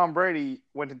Tom Brady,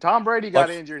 when Tom Brady got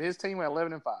injured, his team went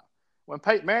 11-5. When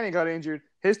Peyton Manning got injured,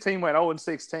 his team went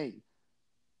 0-16.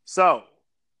 So,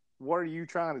 what are you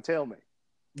trying to tell me?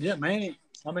 Yeah, Manning.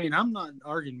 I mean, I'm not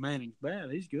arguing Manning's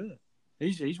bad. He's good.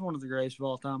 He's one of the greatest of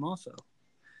all time also.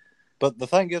 But the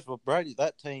thing is with Brady,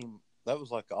 that team, that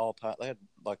was all time. They had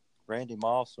Randy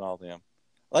Moss and all them.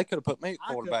 They could have put me at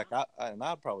quarterback, and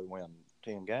I'd probably win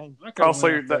 10 games.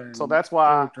 So that's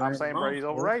why I'm saying Brady's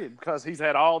overrated, because he's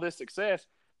had all this success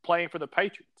playing for the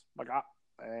Patriots.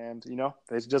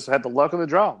 They just had the luck of the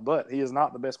draw, but he is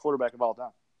not the best quarterback of all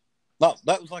time. No,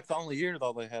 that was the only year,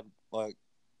 though, they had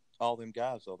all them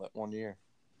guys, though, that one year.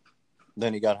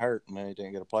 Then he got hurt, and then he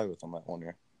didn't get to play with them that one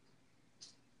year.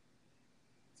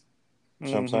 You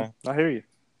know what I'm saying? I hear you.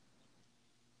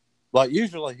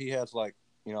 Usually he has,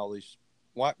 these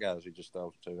white guys he just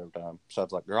throws to every time,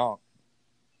 besides, Gronk.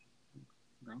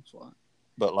 Gronk's white.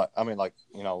 But,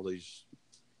 these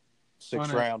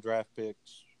 6th-round draft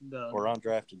picks or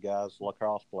undrafted guys,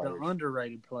 lacrosse players. The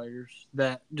underrated players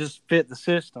that just fit the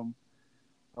system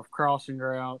of crossing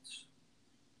routes,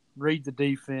 read the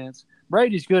defense.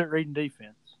 Brady's good at reading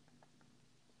defense.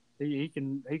 He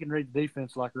can read the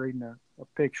defense like reading a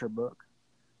picture book.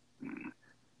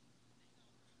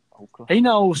 Okay. He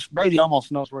knows. Brady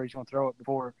almost knows where he's going to throw it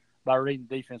by reading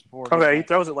the defense before. Okay, he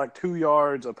throws it 2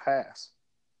 yards a pass.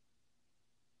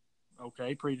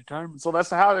 Okay, predetermined. So that's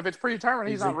how. If it's predetermined,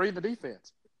 he's not reading the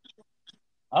defense.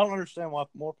 I don't understand why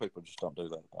more people just don't do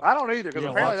that. I don't either, because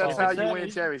apparently that's how you win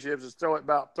championships: is throw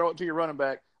it to your running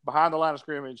back behind the line of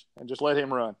scrimmage and just let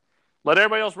him run. Let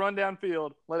everybody else run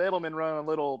downfield. Let Edelman run a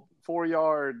little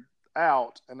 4-yard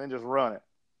out and then just run it.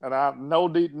 And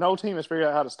no team has figured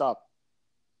out how to stop it.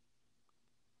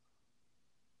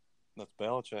 That's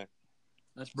Belichick.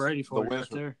 That's Brady for you right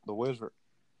there. The Wizard.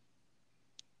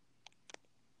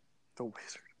 The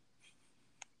Wizard.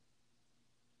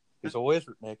 He's a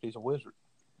wizard, Nick. He's a wizard.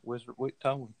 Wizard Wick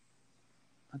Tone.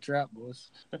 That's right,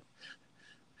 boys. Get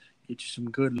you some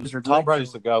good lizard. Tom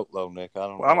Brady's the GOAT, though, Nick. I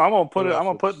don't know. I'm gonna put it. I'm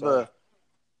gonna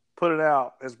put it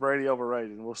out as Brady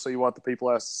overrated, and we'll see what the people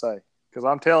has to say. Because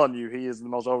I'm telling you, he is the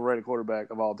most overrated quarterback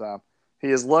of all time. He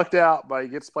is lucked out, but he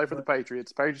gets to play for the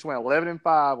Patriots. Patriots went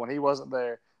 11-5 when he wasn't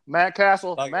there. Matt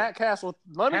Castle.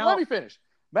 Let me finish.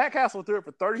 Matt Castle threw it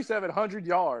for 3,700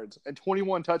 yards and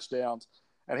 21 touchdowns.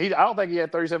 And I don't think he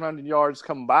had 3,700 yards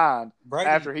combined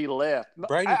after he left.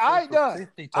 I ain't done.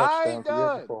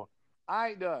 I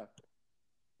ain't done.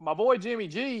 My boy Jimmy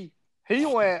G, he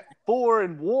went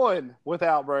 4-1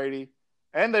 without Brady,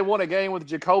 and they won a game with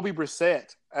Jacoby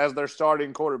Brissett as their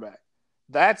starting quarterback.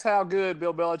 That's how good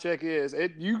Bill Belichick is.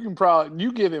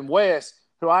 You give him Wes,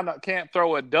 who can't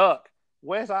throw a duck.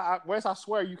 Wes, I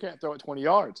swear you can't throw it 20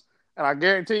 yards. And I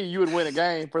guarantee you would win a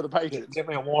game for the Patriots. Give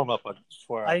me a warm-up, I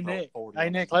swear. Hey,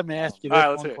 Nick, let me ask you this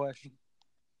one question.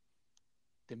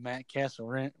 Did Matt Castle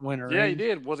win a ring? Yeah, he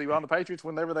did. Was he on the Patriots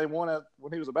whenever they won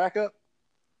when he was a backup?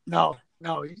 No.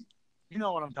 You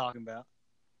know what I'm talking about.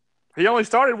 He only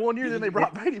started 1 year, then they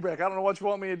brought Brady back. I don't know what you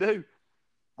want me to do.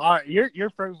 All right, you're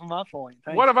proving my point.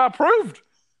 What have I proved?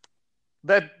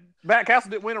 That Matt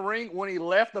Castle didn't win a ring when he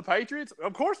left the Patriots?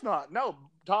 Of course not. No,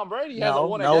 Tom Brady hasn't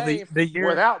won a game the year,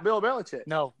 without Bill Belichick.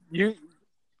 No, you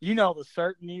know the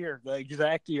certain year, the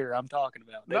exact year I'm talking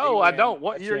about. No, I don't.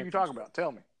 What year are you talking about?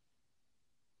 Tell me.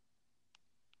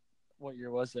 What year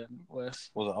was that,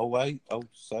 Wes? Was it 08,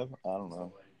 07? I don't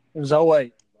know. It was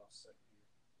 08.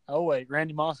 08.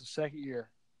 Randy Moss's second year.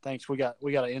 Thanks. We got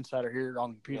an insider here on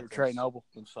the computer, Trey Noble.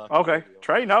 Okay.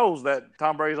 Trey knows that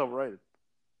Tom Brady's overrated.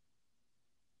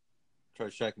 Trey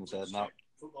shaking his head. No.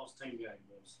 Football's team game,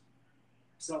 boys.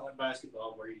 It's not like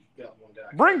basketball where you got one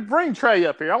guy. Bring Trey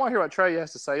up here. I want to hear what Trey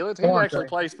has to say. He actually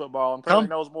plays football and probably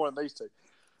knows more than these two.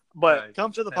 But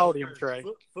come to the podium, Trey.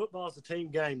 Football's a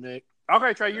team game, Nick.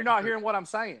 Okay, Trey, you're not hearing what I'm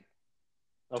saying.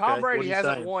 Okay, Tom Brady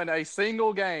hasn't won a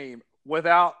single game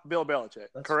without Bill Belichick.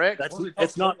 Correct?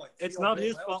 It's not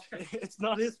his fault. It's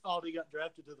not his fault he got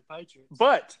drafted to the Patriots.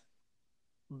 But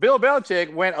Bill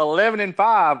Belichick went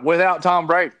 11-5 without Tom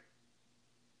Brady.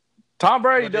 Tom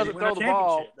Brady doesn't throw the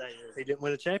ball. He didn't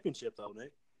win a championship, though,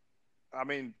 Nick. I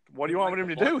mean, what do you want him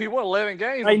to do? He won 11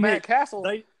 games with Matt Castle.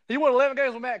 He won 11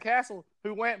 games with Matt Castle,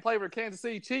 who went and played for Kansas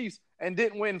City Chiefs and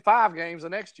didn't win 5 games the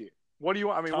next year. What do you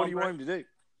want? I mean, what do you want him to do?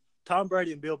 Tom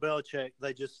Brady and Bill Belichick,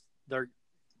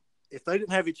 if they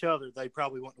didn't have each other, they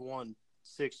probably wouldn't have won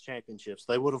 6 championships.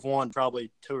 They would have won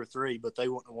probably 2 or 3, but they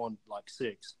wouldn't have won like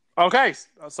 6. Okay,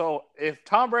 so if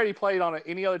Tom Brady played on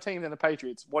any other team than the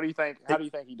Patriots, what do you think? How do you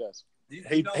think he does?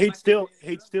 He'd still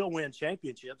win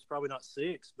championships, probably not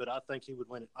 6, but I think he would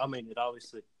win it. I mean, it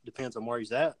obviously depends on where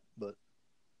he's at, but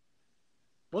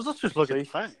let's just look at the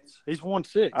facts. He's won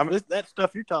 6. That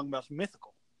stuff you're talking about is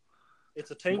mythical. It's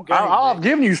a team game. All I'm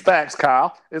giving you facts,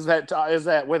 Kyle. Is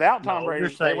that without Tom Brady,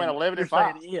 they went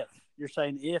 11-5. You're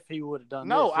saying if he would have done.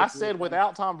 No, I said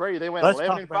without Tom Brady, they went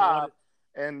 11-5.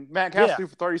 And Matt Castle threw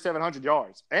for 3,700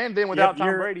 yards. And then without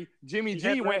Tom Brady, Jimmy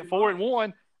G went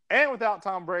 4-1. And without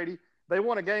Tom Brady, they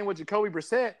won a game with Jacoby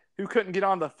Brissett, who couldn't get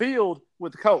on the field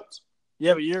with the Colts.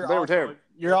 Yeah, but they were terrible.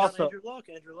 You're also Andrew Luck.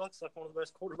 Andrew Luck's like one of the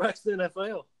best quarterbacks in the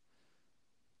NFL.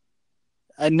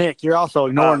 And Nick, you're also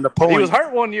ignoring the point. He was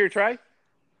hurt one year, Trey.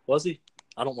 Was he?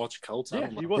 I don't watch the Colts. He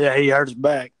hurt his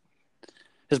back.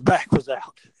 His back was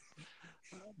out.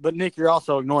 But Nick, you're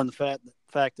also ignoring the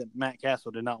fact that Matt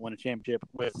Castle did not win a championship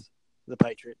with the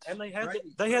Patriots. And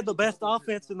they had the best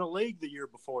offense in the league the year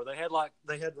before. They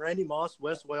had Randy Moss,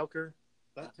 Wes Welker,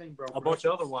 that team broke a bunch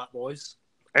of other white boys.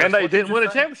 And they didn't win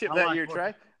a championship that year,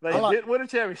 Trey. They didn't win a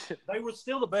championship. They were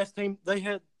still the best team. They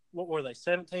had, what were they,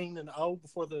 17-0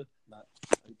 before the –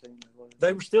 18.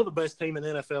 They were still the best team in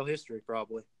NFL history,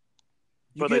 probably.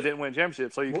 But they didn't win a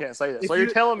championship, so you can't say that. So you're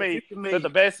telling me that the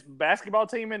best basketball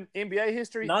team in NBA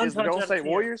history is the Golden State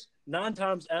Warriors? 9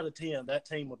 times out of 10, that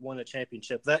team would win a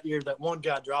championship. That year, that one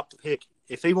guy dropped the pick.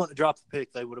 If he wouldn't have dropped the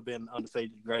pick, they would have been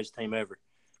undefeated, the greatest team ever.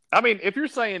 I mean, if you're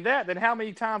saying that, then how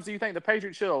many times do you think the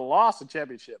Patriots should have lost a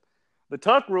championship? The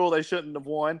Tuck rule, they shouldn't have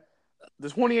won. The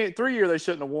 28-3 year, they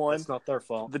shouldn't have won. That's not their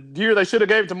fault. The year they should have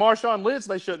gave it to Marshawn Lynch,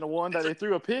 they shouldn't have won. That they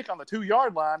threw a pick on the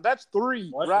 2-yard line. That's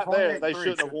 3 right there. They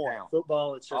shouldn't have won.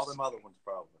 Football, it's just all them other ones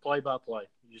probably. Play by play.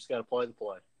 You just got to play the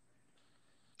play.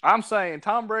 I'm saying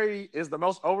Tom Brady is the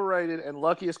most overrated and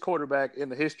luckiest quarterback in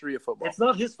the history of football. It's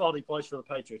not his fault he plays for the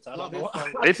Patriots. I don't know.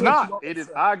 It's not. It is.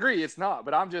 I agree. It's not.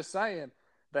 But I'm just saying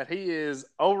that he is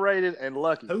overrated and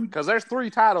lucky because there's 3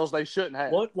 titles they shouldn't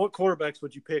have. What quarterbacks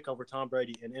would you pick over Tom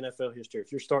Brady in NFL history?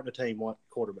 If you're starting a team, what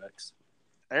quarterbacks?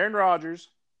 Aaron Rodgers.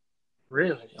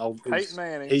 Really? Oh, Peyton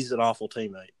Manning. He's an awful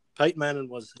teammate. Peyton Manning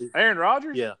was – Aaron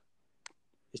Rodgers? Yeah.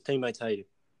 His teammates hate him.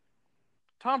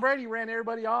 Tom Brady ran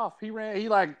everybody off. He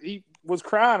was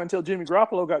crying until Jimmy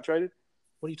Garoppolo got traded.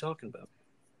 What are you talking about?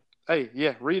 Hey,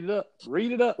 yeah, read it up.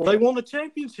 Read it up. Well, they won a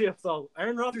championship, though.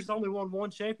 Aaron Rodgers only won 1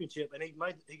 championship, and he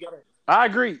got it. I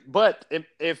agree, but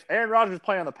if Aaron Rodgers was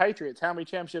playing on the Patriots, how many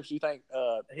championships do you think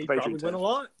he'd Patriots probably win a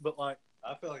lot? But I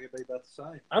feel like it'd be about the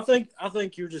same. I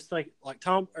think you're just thinking like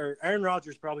Aaron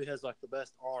Rodgers probably has like the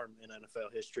best arm in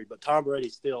NFL history, but Tom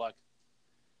Brady's still like.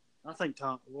 I think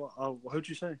Tom. Well, who'd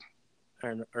you say?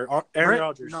 Aaron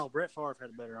Rodgers. No, Brett Favre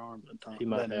had a better arm than Tom. He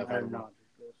might have Aaron Rodgers.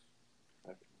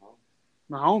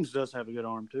 Mahomes does have a good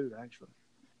arm too, actually.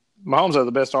 Mahomes has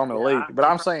the best arm in the league, but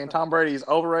I'm saying Tom Brady's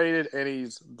overrated and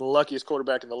he's the luckiest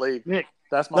quarterback in the league. Nick,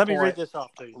 that's my point. Let me read this off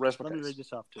to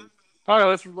you. All right,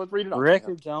 let's read it off.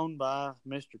 Records owned by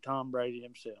Mr. Tom Brady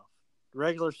himself.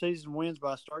 Regular season wins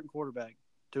by starting quarterback,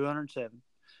 207.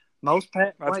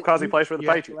 That's because he plays for the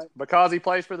Patriots. Because he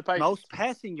plays for the Patriots. Most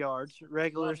passing yards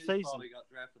regular season. He got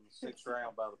drafted in the 6th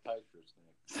round by the Patriots.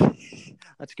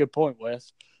 That's a good point,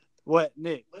 Wes. What,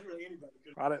 Nick?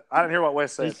 I didn't hear what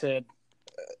Wes said. He said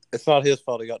it's not his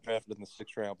fault he got drafted in the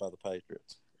 6th round by the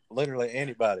Patriots. Literally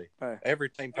anybody. Hey. Every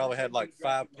team probably had like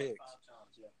 5 picks.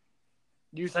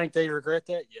 Do you think they regret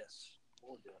that? Yes.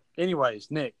 Anyways,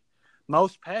 Nick,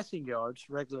 most passing yards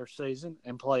regular season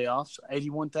and playoffs,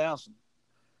 81,000.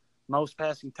 Most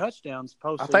passing touchdowns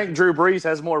postseason. I think Drew Brees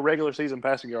has more regular season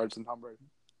passing yards than Tom Brady.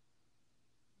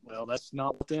 Well, that's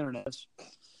not what the internet is.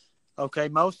 Okay,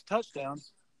 most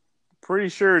touchdowns. Pretty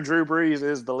sure Drew Brees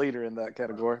is the leader in that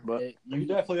category, but he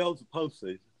definitely owns the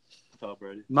postseason. Tom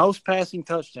Brady. Most passing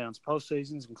touchdowns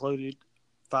postseasons included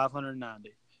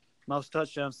 590. Most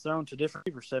touchdowns thrown to different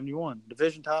receivers, 71.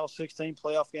 Division title, 16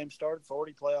 playoff games started,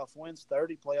 40 playoff wins,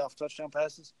 30 playoff touchdown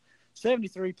passes,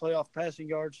 73 playoff passing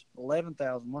yards,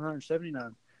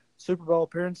 11,179. Super Bowl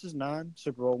appearances, 9.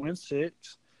 Super Bowl wins,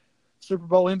 6. Super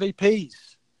Bowl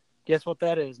MVPs. Guess what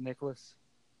that is, Nicholas?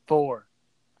 4.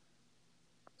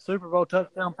 Super Bowl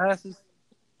touchdown passes.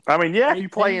 I mean, yeah, 18. you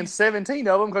play in 17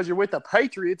 of them because you're with the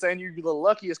Patriots and you're the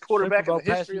luckiest quarterback in the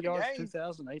history of the yards, game.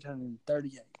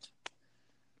 2,838.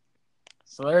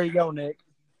 So there you go, Nick.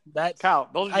 That's Kyle,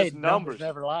 those are just numbers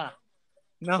never lie.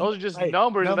 No, those are just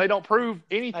numbers, and they don't prove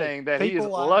anything that he is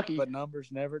lie, lucky. But numbers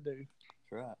never do.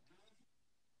 That's right.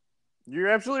 You're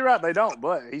absolutely right. They don't,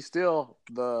 but he's still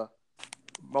the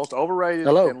most overrated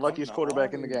and luckiest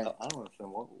quarterback in the game. I don't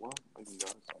understand what we got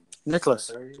us on this. Nicholas.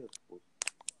 There he is.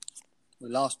 We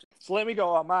lost it. So let me go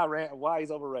on my rant of why he's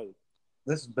overrated.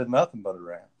 This has been nothing but a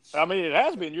rant. I mean, it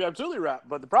has been. You're absolutely right.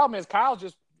 But the problem is Kyle's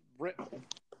just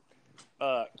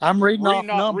I'm reading off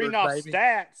numbers, baby.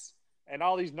 Stats and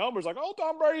all these numbers like, oh,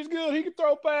 Tom Brady's good. He can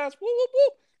throw a pass. Whoop, whoop,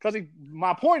 whoop. Because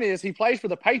my point is he plays for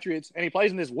the Patriots, and he plays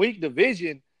in this weak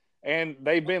division, and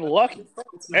they've been lucky.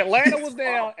 Atlanta was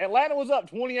down. Atlanta was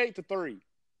up 28-3.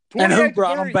 And who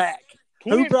brought them back?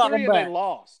 Who brought them back? They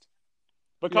lost.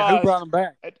 Because who brought them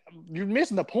back? You're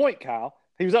missing the point, Kyle.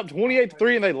 He was up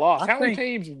 28-3 and they lost. How many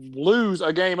teams lose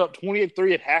a game up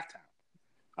 28-3 at halftime?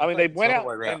 I mean, they went out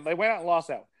and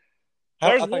lost out.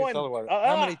 There's one.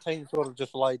 How many teams would have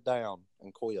just laid down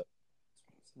and quit?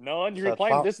 None. You're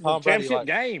playing this is the championship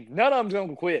game. None of them's going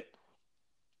to quit.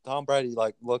 Tom Brady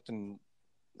looked in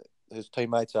his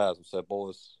teammates' eyes and said,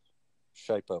 "Boys,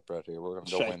 shape up right here. We're going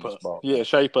to go win this ball." Yeah,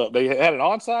 shape up. They had an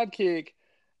onside kick.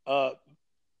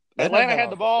 Atlanta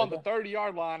had the ball on the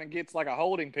 30-yard line and gets like a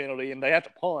holding penalty, and they have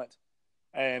to punt.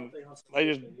 And they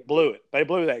just blew it. They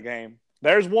blew that game.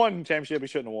 There's one championship he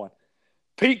shouldn't have won.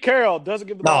 Pete Carroll doesn't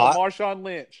give the ball to Marshawn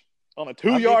Lynch on a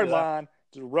 2-yard line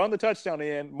to run the touchdown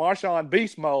in. Marshawn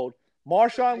beast mode.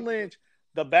 Marshawn Lynch,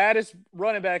 the baddest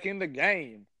running back in the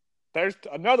game. There's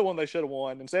another one they should have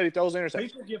won. Instead, he throws an interception.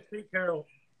 People give Pete Carroll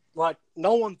like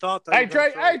no one thought that. Hey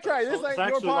Trey, this ain't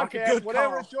your podcast. Like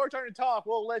whenever it's your turn to talk,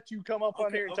 we'll let you come up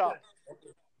on here and talk.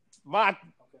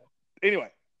 Anyway,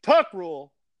 Tuck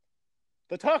rule.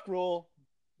 The Tuck rule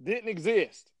didn't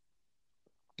exist.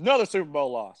 Another Super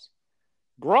Bowl loss.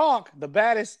 Gronk, the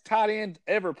baddest tight end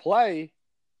ever play.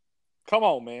 Come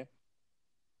on, man.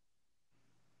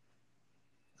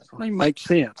 That don't even make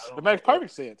sense. It makes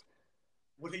perfect sense.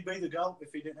 Would he be the GOAT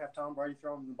if he didn't have Tom Brady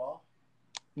throwing the ball?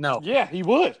 No. Yeah, he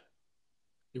would.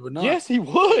 He would not. Yes, he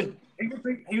would. He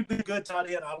would be a good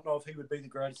tight end. I don't know if he would be the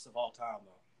greatest of all time,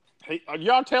 though.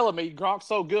 Y'all telling me Gronk's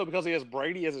so good because he has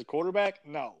Brady as his quarterback?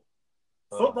 No.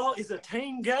 Football is a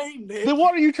team game, Nick. Then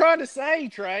what are you trying to say,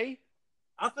 Trey?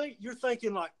 I think you're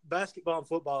thinking like basketball and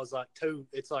football is like two.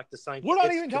 It's like the same. We're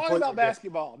not even talking about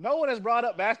basketball. No one has brought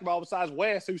up basketball besides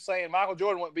Wes, who's saying Michael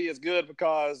Jordan wouldn't be as good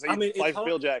because he plays for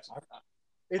Phil Jackson.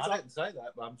 I didn't say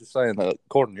that, but I'm just saying that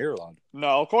according to your logic.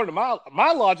 No, according to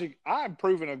my logic, I'm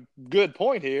proving a good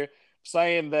point here,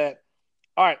 saying that,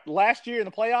 all right, last year in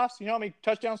the playoffs, you know how many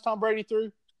touchdowns Tom Brady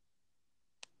threw?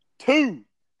 2.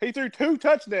 He threw 2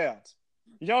 touchdowns.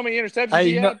 You know how many interceptions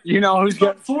he had? You know who's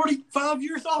got 45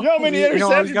 years old. You know how many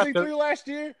interceptions he threw last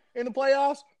year in the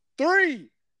playoffs? 3.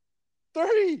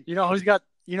 You know who's got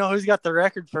the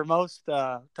record for most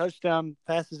touchdown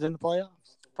passes in the playoffs?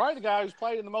 Probably the guy who's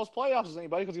played in the most playoffs as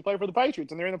anybody because he played for the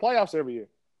Patriots, and they're in the playoffs every year.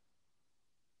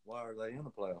 Why are they in the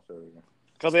playoffs every year?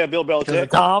 Because they have Bill Belichick.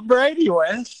 Tom Brady,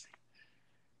 Wes.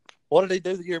 What did he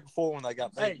do the year before when they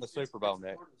got beat in the Super Bowl,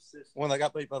 Nick? When they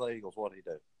got beat by the Eagles, what did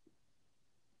he do?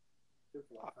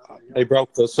 He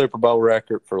broke the Super Bowl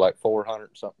record for like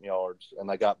 400-something yards, and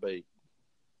they got beat.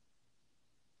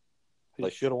 They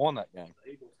should have won that game.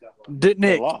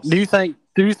 Nick, do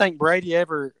you think Brady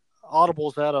ever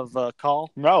audibles out of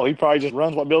call? No, he probably just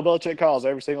runs what Bill Belichick calls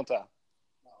every single time.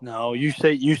 No, you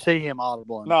see him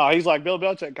audible. No, he's like Bill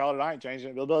Belichick called it. I ain't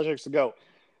changing it. Bill Belichick's the GOAT.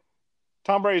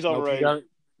 Tom Brady's overrated.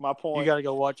 My point. You got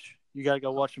to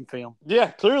go watch him film.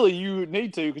 Yeah, clearly you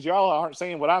need to because y'all aren't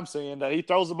seeing what I'm seeing. That he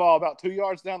throws the ball about 2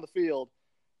 yards down the field.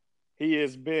 He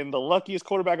has been the luckiest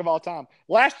quarterback of all time.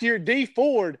 Last year, D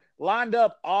Ford lined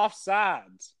up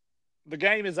offsides. The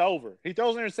game is over. He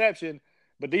throws an interception,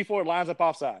 but D Ford lines up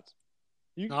offsides.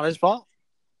 Not his fault.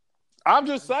 I'm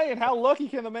just saying, how lucky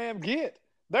can the man get?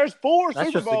 There's 4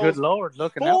 That's Super Bowls. That's just the good Lord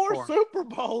looking out for him. 4 Super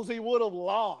Bowls he would have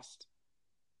lost.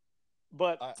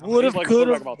 But would have, could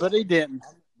have, but he didn't.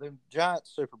 The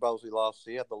Giants Super Bowls he lost,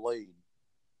 he had the lead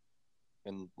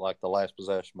in like the last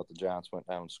possession, but the Giants went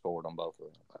down and scored on both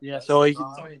of them. Yeah, so he.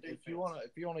 If you want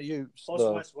to use Plus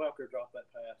Wes Welker dropped that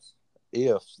pass.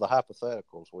 ifs, the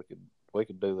hypotheticals. We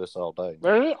could do this all day.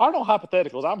 There are no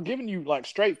hypotheticals. I'm giving you like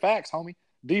straight facts, homie.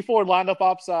 D Ford lined up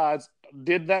offsides,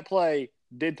 did that play,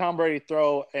 did Tom Brady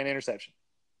throw an interception?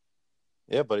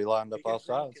 Yeah, but he lined up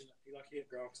offsides.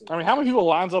 I mean, how many people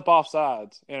lines up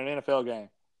offsides in an NFL game?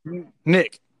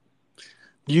 Nick,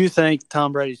 do you think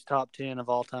Tom Brady's top 10 of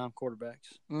all time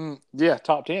quarterbacks? Yeah,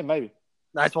 top 10 maybe.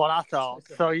 That's what I thought.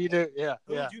 So you do, yeah.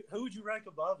 Who would you rank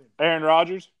above him? Aaron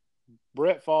Rodgers,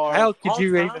 Brett Favre. How could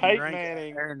you even Peyton rank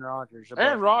Manning, Aaron Rodgers?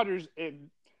 Aaron Rodgers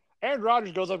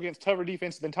goes up against tougher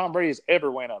defense than Tom Brady has ever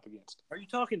went up against. Are you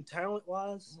talking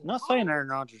talent-wise? I'm not saying Aaron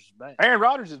Rodgers is bad. Aaron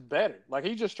Rodgers is better. Like,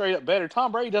 he's just straight up better.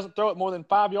 Tom Brady doesn't throw it more than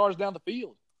 5 yards down the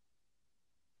field.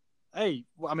 Hey,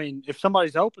 I mean, if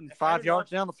somebody's open 5 yards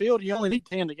down the field, you only need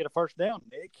 10 to get a first down,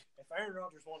 Nick. If Aaron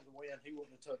Rodgers wanted to win, he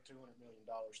wouldn't have took $200 million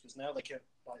because now they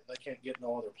can't get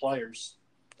no other players,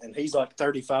 and he's like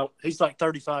 35. He's like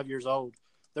 35 years old.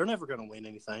 They're never going to win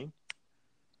anything.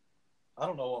 I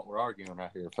don't know what we're arguing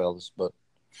right here, fellas, but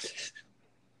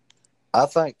I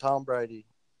think Tom Brady,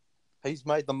 he's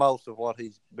made the most of what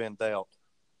he's been dealt.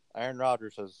 Aaron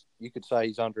Rodgers you could say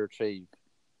he's underachieved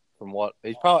from what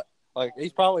he's probably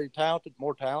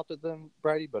more talented than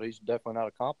Brady, but he's definitely not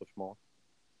accomplished more.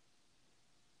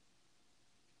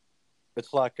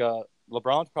 It's like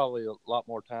LeBron's probably a lot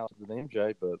more talented than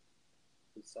MJ, but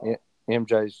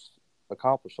MJ's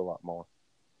accomplished a lot more.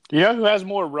 You know who has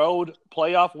more road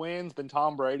playoff wins than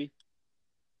Tom Brady?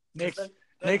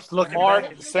 Nick's looking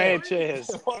Mark Sanchez.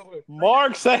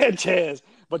 Mark Sanchez.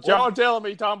 But y'all are telling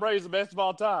me Tom Brady's the best of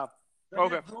all time. They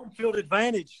have home field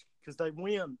advantage because they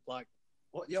win like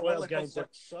 12 games. They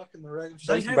suck in the regular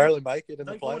season. They barely make it in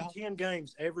the playoffs. They've won 10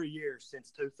 games every year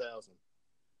since 2000.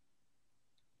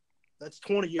 That's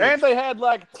 20 years. And they had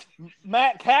like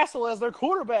Matt Castle as their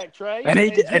quarterback, Trey. And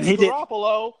he did.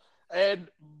 Garoppolo and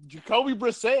Jacoby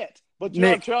Brissett. But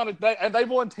you're trying to, and they've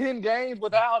won 10 games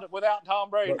without Tom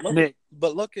Brady.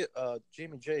 But look at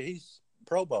Jimmy G. He's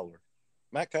Pro Bowler.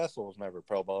 Matt Castle was never a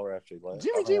Pro Bowler after he left.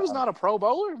 Jimmy G was not a Pro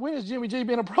Bowler. When has Jimmy G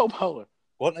been a Pro Bowler?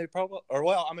 Wasn't he a Pro Bowler? Or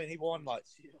he won like.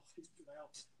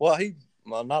 Well,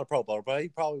 not a Pro Bowler, but he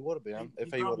probably would have been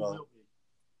if he would have.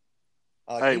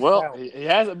 He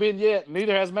hasn't been yet.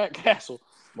 Neither has Matt Castle.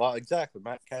 Well, exactly.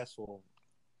 Matt Castle.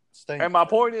 And my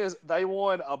point is, they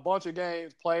won a bunch of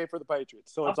games playing for the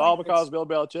Patriots. So it's all because Bill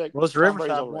Belichick. Well,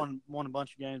 Riverside won a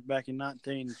bunch of games back in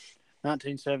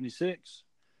 1976.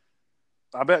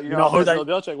 I bet you know Bill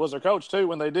Belichick was their coach too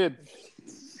when they did.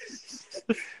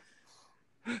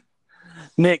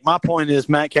 Nick, my point is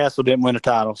Matt Castle didn't win a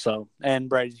title, and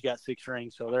Brady's got 6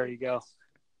 rings. So there you go.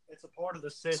 It's a part of the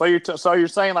system. So you're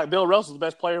saying like Bill Russell's the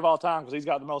best player of all time because he's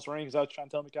got the most rings? Is that what you're trying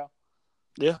to tell me, Kyle?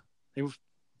 Yeah, he was.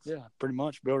 Yeah, pretty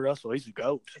much. Bill Russell, he's a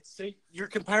GOAT. See, you're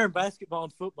comparing basketball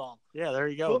and football. Yeah, there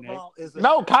you go, football Nick.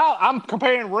 No, Kyle, I'm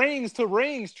comparing rings to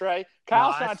rings, Trey.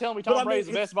 Kyle's trying to tell me Tom Brady's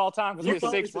the best of all time because he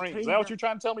has 6 rings. Is that what you're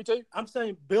trying to tell me too? I'm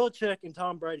saying Belichick and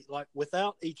Tom Brady, like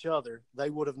without each other, they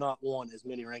would have not won as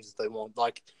many rings as they won.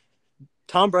 Like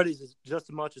Tom Brady's is just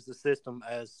as much as the system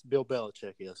as Bill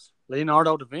Belichick is.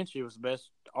 Leonardo da Vinci was the best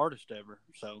artist ever.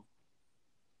 So,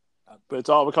 but it's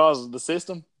all because of the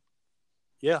system.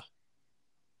 Yeah.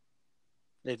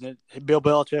 Bill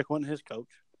Belichick wasn't his coach.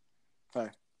 Hey,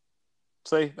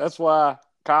 see, that's why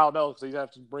Kyle knows because he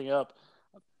has to bring up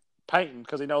Peyton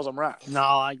because he knows I'm right. No,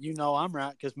 I'm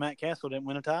right because Matt Castle didn't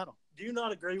win a title. Do you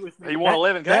not agree with me? He won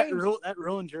 11 games. That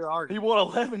ruins your argument. He won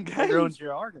 11 games. That ruins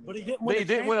your argument. But he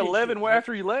didn't win 11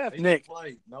 after he left. He didn't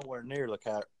play nowhere near the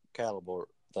caliber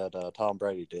that Tom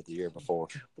Brady did the year before.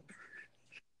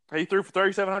 He threw for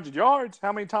 3,700 yards.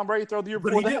 How many Tom Brady threw the year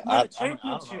before that? Win a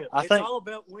championship. I think, it's all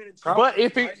about winning. But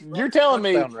you're telling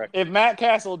me if Matt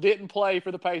Castle didn't play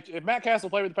for the Patriots, if Matt Castle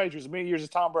played with the Patriots as many years as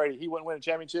Tom Brady, he wouldn't win a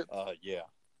championship? Yeah.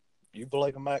 You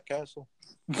believe in Matt Castle?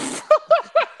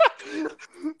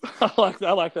 I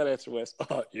like that answer, Wes.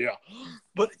 Yeah.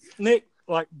 But Nick,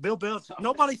 like Bill Belichick,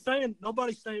 nobody's saying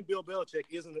Bill Belichick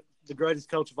isn't the greatest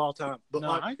coach of all time. But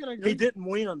he didn't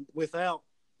win without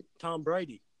Tom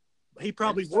Brady. He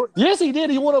probably would. Yes, he did.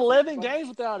 He won 11 games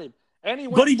without him. And he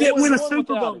didn't win a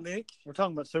Super Bowl, Nick. We're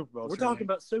talking about Super Bowls. We're talking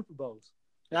about Super Bowls.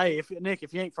 Hey, if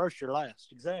you ain't first, you're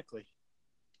last. Exactly.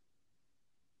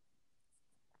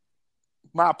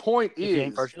 My point is, if you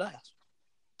ain't first, you're last.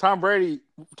 Tom Brady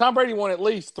won at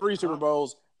least 3 Super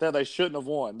Bowls that they shouldn't have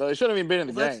won. They shouldn't have even been in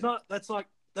the game.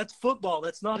 That's football.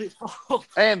 That's not his fault.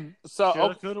 And so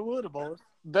shoulda, coulda, woulda, boy.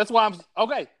 That's why I'm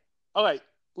okay.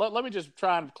 Let me just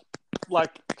try and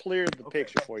clear the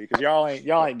picture for you because y'all ain't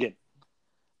getting.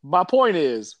 My point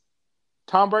is,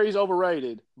 Tom Brady's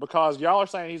overrated because y'all are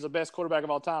saying he's the best quarterback of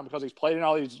all time because he's played in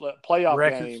all these playoff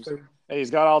games and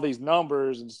he's got all these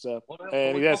numbers and stuff,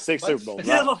 and he has 6 Super Bowls.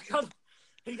 Yeah, Right?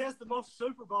 he has the most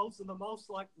Super Bowls and the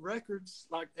most records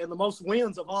and the most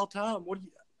wins of all time.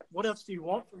 What else do you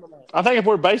want from him? I think if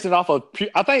we're basing it off of,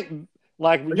 I think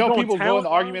people go in the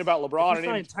argument about LeBron and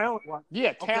him.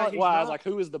 Talent-wise,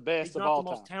 who is the best of all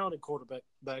time? He's not the most talented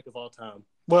quarterback of all time.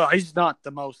 Well, he's not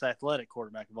the most athletic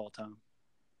quarterback of all time.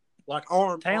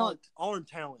 Arm talent.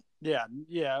 Yeah,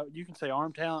 you can say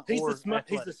arm talent. He's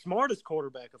the smartest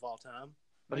quarterback of all time.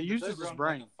 But he uses his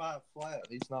brain. 5 flat.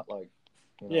 He's not like.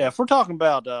 Yeah, if we're talking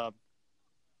about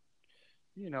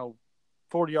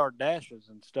 40-yard dashes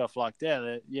and stuff like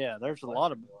that, there's a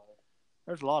lot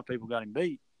of people got him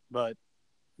beat. But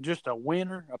just a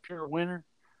pure winner.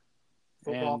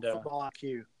 Football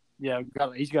IQ. Yeah,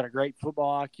 he's got a great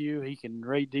football IQ. He can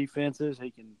read defenses.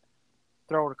 He can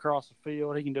throw it across the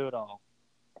field. He can do it all.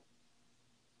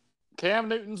 Cam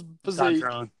Newton's physique,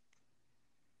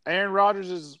 Aaron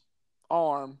Rodgers'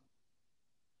 arm.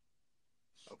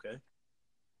 Okay.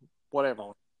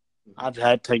 Whatever.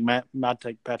 I'd take Patrick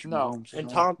Mahomes. And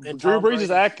Drew Brees'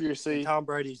 accuracy.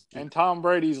 And Tom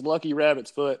Brady's lucky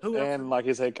rabbit's foot and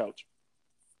his head coach.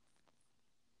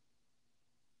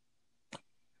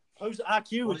 Whose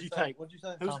IQ would you take? What'd you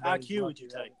say? Whose IQ would you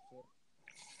take?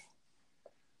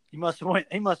 He must have went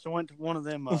to one of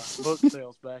them book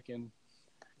sales back in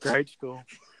grade school.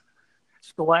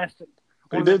 Scholastic.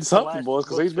 He did something, boys,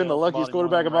 because he's been the luckiest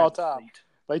quarterback of all time.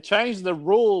 They changed the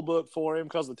rule book for him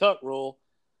because of the tuck rule.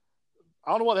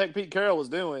 I don't know what the heck Pete Carroll was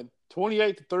doing.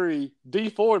 28-3. D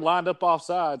Ford lined up off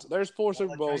sides. There's 4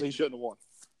 Super Bowls he shouldn't have won.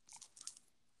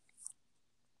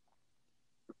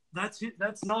 That's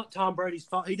not Tom Brady's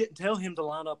fault. He didn't tell him to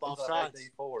line up off sides. D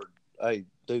Ford, hey,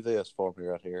 do this for me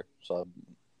right here. So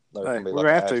we're going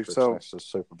to have to. So it's a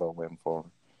Super Bowl win for me.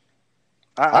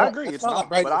 I agree. It's not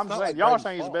Brady. But I'm saying y'all are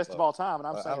saying he's the best of all time, and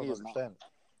I'm saying he's not.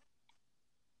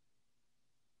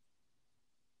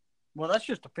 Well, that's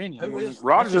just opinion.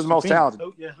 Rodgers is the most talented.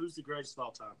 Who's the greatest of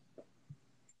all time?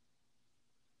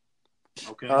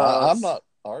 Okay. I'm not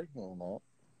arguing that.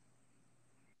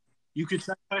 You could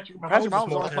say Patrick Mahomes. Patrick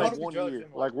Mahomes only played 1 year.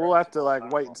 We'll have to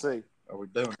wait and see. Are we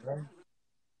doing that?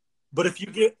 But if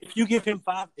you give him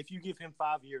 5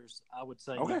 years, I would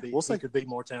say he could be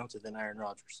more talented than Aaron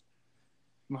Rodgers.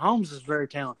 Mahomes is very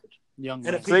talented, young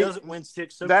man. And if he doesn't win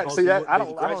 6 Super Bowls, I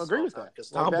don't agree with that.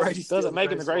 Tom Brady doesn't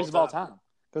make him the greatest of all time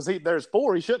because there's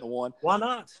 4 he shouldn't have won. Why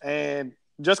not? And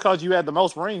just because you had the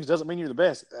most rings doesn't mean you're the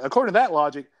best. According to that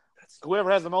logic, whoever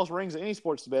has the most rings in any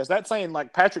sport's the best. That's saying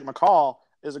Patrick McCall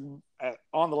is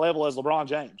on the level as LeBron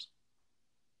James.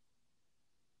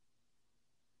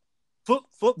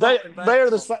 Football they're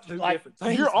the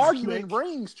same. You're arguing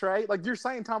rings, Trey. You're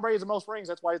saying Tom Brady has the most rings.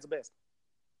 That's why he's the best.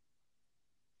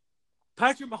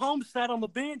 Patrick Mahomes sat on the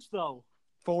bench, though.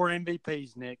 4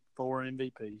 MVPs, Nick. 4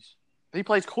 MVPs. He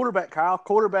plays quarterback, Kyle.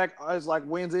 Quarterback is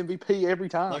wins MVP every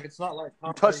time. It's not like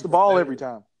you touch the ball every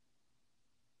time.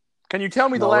 Can you tell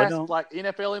me the last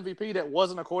NFL MVP that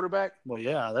wasn't a quarterback? Well,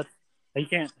 yeah, he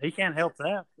can't help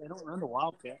that. They don't run the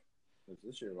Wildcat.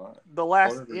 This year, right? The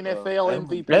last NFL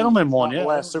MVP. Edelman won, The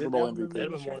last Super Bowl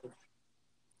MVP.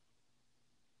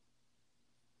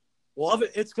 Well,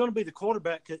 it's going to be the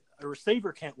quarterback. A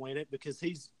receiver can't win it because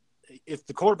if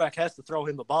the quarterback has to throw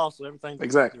him the ball, so everything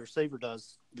the receiver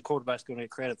does, the quarterback's going to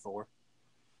get credit for.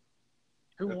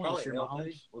 Who won this year?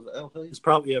 Mahomes? Was it LT? It's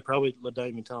probably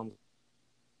LaDainian Tomlinson.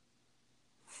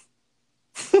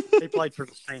 He played for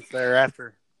the Saints there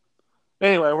after.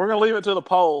 Anyway, we're going to leave it to the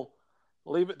poll.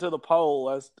 Leave it to the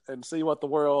poll and see what the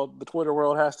Twitter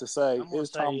world has to say. Is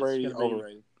Tom Brady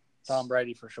overrated? Tom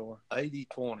Brady for sure.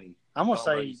 80-20. I'm going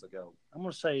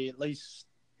to say at least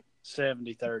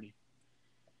 70-30.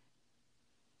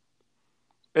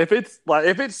 If it's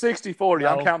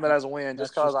 60-40, I'm counting that as a win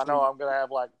just because I know I'm going to have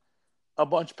a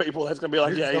bunch of people that's going to be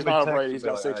like, yeah, he's not overrated. He's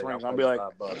got 6 rings. I'll be like,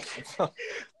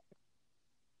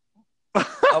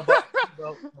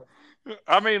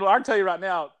 I mean, I can tell you right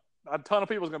now, a ton of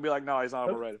people is going to be like, no, he's not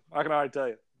overrated. I can already tell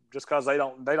you. Just because they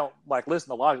don't listen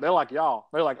to logic. They're like y'all.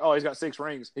 They're like, oh, he's got 6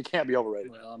 rings. He can't be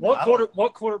overrated. Well,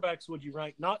 what quarterbacks would you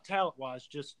rank? Not talent-wise,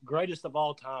 just greatest of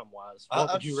all time-wise.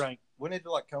 What would you rank? We need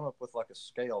to come up with a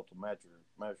scale to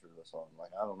measure this on.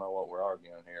 I don't know what we're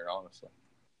arguing here, honestly.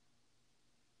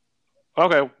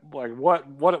 Okay, what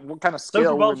kind of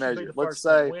scale would we measure? Let's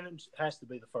say winning has to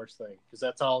be the first thing because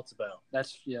that's all it's about.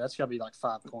 That's got to be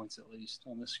 5 points at least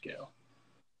on this scale.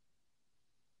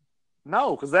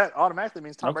 No, because that automatically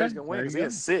means Tom Brady's going to win because he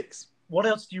has 6. What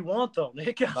else do you want, though,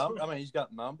 Nick? I mean, he's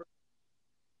got numbers.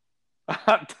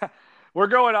 We're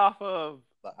going off of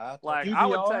The eye test? Like I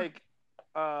would QBR? take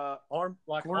Arm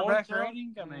like quarterback arm count?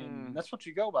 rating. I mean, that's what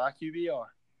you go by, QBR.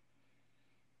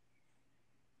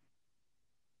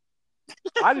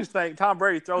 I just think Tom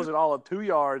Brady throws it all of 2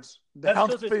 yards That's down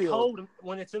the because it's field. cold.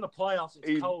 When it's in the playoffs, it's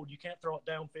He- cold. You can't throw it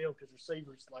downfield because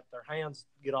receivers, like, their hands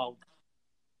get all.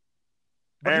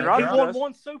 But Aaron he Rodgers won does.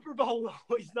 one Super Bowl.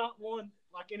 He's not won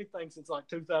like anything since like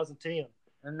 2010.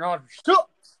 And Rodgers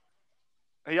sucks.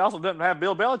 He also doesn't have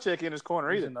Bill Belichick in his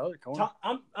corner He's either. another corner.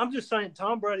 I'm just saying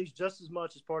Tom Brady's just as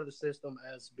much as part of the system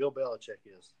as Bill Belichick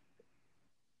is.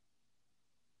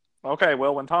 Okay,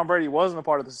 well, when Tom Brady wasn't a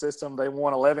part of the system, they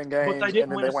won 11 games, they didn't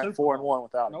and then win they a went Super 4-1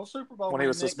 without him. No Super Bowl. When he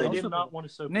was Nick. suspended. They No did Super not Bowl. win a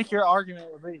Super Nick, Bowl. your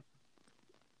argument would be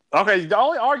Okay, the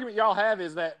only argument y'all have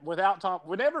is that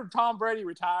whenever Tom Brady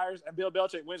retires and Bill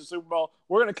Belichick wins the Super Bowl,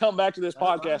 we're going to come back to this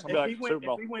podcast and be like, Super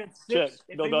Bowl. If he wins Check. six,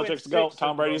 if Bill he wins Belichick's the GOAT. six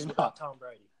Tom Super Brady's Bowls not. without Tom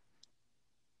Brady.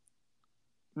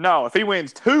 No, if he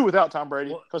wins 2 without Tom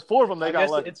Brady, Well, because 4 of them they I got guess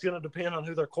lucky. it's going to depend on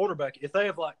who their quarterback. If they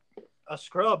have like a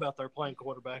scrub out there playing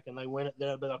quarterback and they win it, then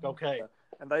it'll be like, okay.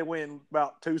 And they win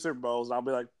about 2 Super Bowls, and I'll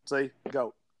be like, see,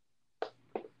 GOAT.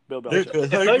 Bill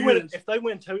Belichick. If they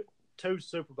win two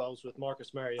Super Bowls with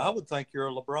Marcus Mariota, I would think you're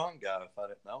a LeBron guy if I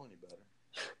didn't know any better.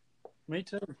 me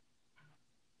too.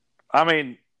 I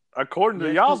mean, according to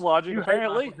Yeah, y'all's logic, you hate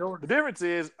apparently, Michael Jordan. the difference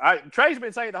is, Trey's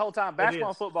been saying the whole time, basketball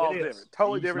and is. football It is is. different.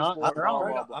 Totally He's different not. sport. They're blah, all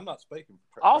blah, right. blah. I'm not speaking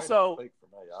for Trey. Also- Trey don't speak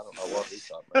for me. I don't know what he's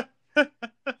talking about.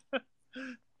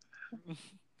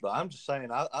 But I'm just saying,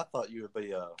 I thought you would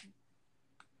be a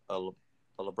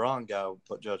LeBron guy,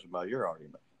 but judging by your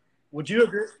argument. would you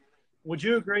agree? Would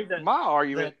you agree that My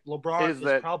argument LeBron is is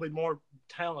that- probably more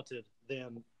talented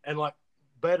than and like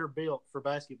better built for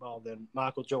basketball than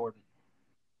Michael Jordan?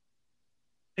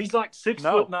 He's like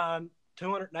 6'9",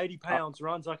 280 pounds,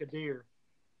 runs like a deer.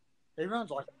 He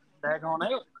runs like a daggone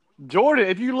elk. Jordan,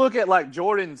 if you look at like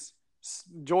Jordan's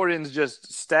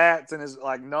just stats and his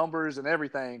like numbers and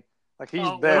everything, like he's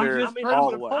better all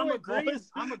the way. I'm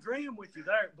agreeing with you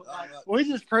there, but like We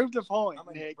just proved the point,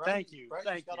 I mean, Nick. Brady's Thank you.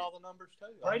 Brady's got all the numbers too.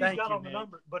 Brady's Thank got you, all the Nick.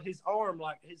 numbers, but his arm,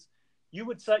 like you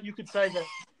could say that.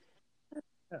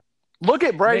 Look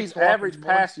at Brady's Nick's walking average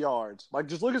more- pass yards. Like,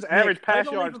 just look at his average they pass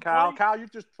don't yards, even Kyle. play. Kyle, you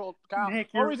just told Kyle.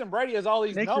 Nick, The only you're- reason Brady has all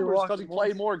these Nick, you're numbers is because he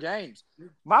walking played more games.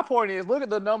 My point is, look at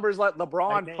the numbers like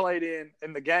LeBron Nick. played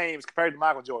in the games compared to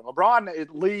Michael Jordan. LeBron it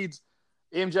leads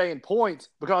MJ in points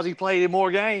because he played in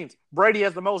more games. Brady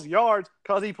has the most yards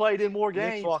because he played in more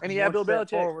Nick's games, walking and he had Bill one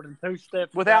step Belichick. forward and 2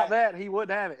 steps Without back. that, he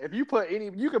wouldn't have it. If you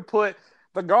could put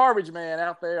the garbage man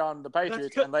out there on the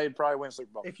Patriots, good. and they'd probably win Super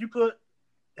Bowl.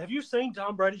 Have you seen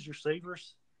Tom Brady's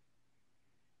receivers?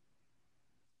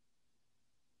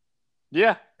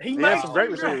 Yeah, He he makes had some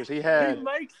great them receivers. He He had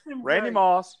makes them Randy great.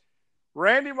 Moss,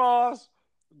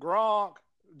 Gronk,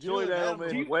 Julian Julian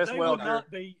Edelman, Edelman. Wes They would Welker. not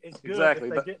be as good Exactly,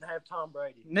 if but- they didn't have Tom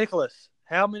Brady. Nicholas,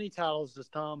 how many titles does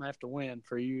Tom have to win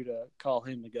for you to call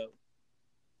him the GOAT?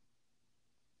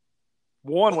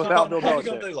 One without Bill What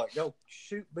you gonna Belichick. do? Like, go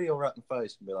shoot Bill right in the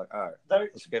face and be like, all right, They,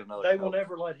 let's get another. they will coach.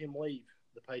 never let him leave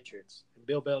the Patriots.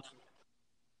 Bill Belichick.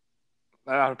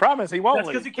 The problem is he won't That's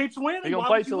because leave. he keeps winning. He gonna Why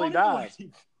play would you till he want him to dies.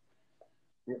 leave?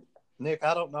 Nick,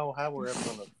 I don't know how we're ever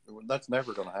gonna. That's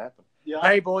never gonna happen. Yeah.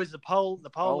 Hey, boys, the poll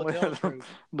Only- will tell the truth.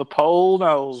 The poll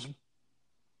knows.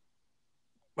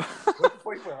 we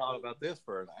went on about this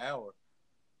for an hour.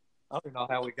 I don't even know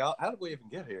how we got. How did we even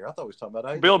get here? I thought we was talking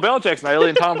about AJ. Bill Belichick's an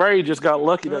alien. Tom Brady just got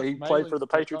lucky that he Mainly played for the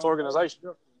Patriots Tom organization.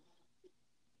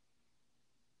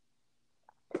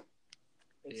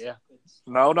 Yeah.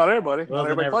 No, not everybody. Well, Not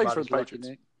then everybody plays for the everybody's lucky, Patriots.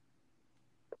 Nick.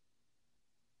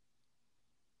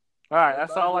 All right,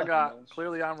 that's all I Everybody's got. lucky,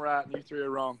 Clearly, I'm right, and you three are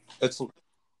wrong. It's.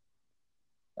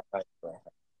 I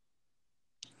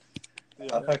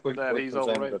think we that he's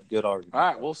presented overrated. a good argument. All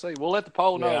right, we'll see. We'll let the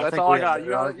poll know. Yeah, I That's think all we I had a got. better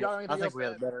You got argument. anything I think else we to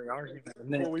had a better argument than add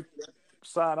Nick. before we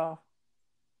sign off?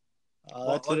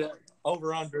 That's it.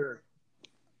 Over under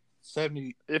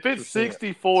 70. If it's Say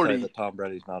 60-40, that Tom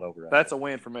Brady's not overrated. that's a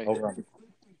win for me. over under.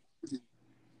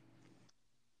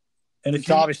 And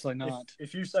It's obviously not.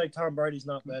 If you say Tom Brady's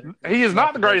not better, He is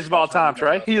not the greatest of all time,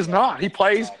 Trey. He is not. He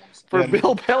plays for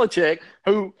Bill Belichick,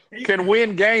 who can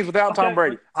win games without Tom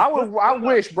Brady. I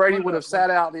wish Brady would have sat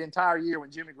out the entire year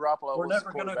when Jimmy Garoppolo We're was the never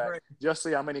gonna quarterback. agree. Just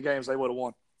see how many games they would have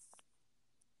won.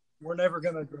 We're never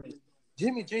going to agree.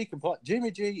 Jimmy G can play. Jimmy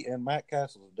G and Matt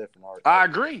Castle is a different argument. I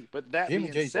agree, but that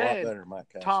Jimmy being G's a lot said, better than Matt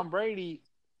Castle. Tom Brady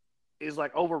is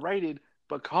like overrated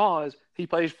because he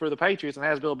plays for the Patriots and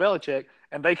has Bill Belichick,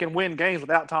 and they can win games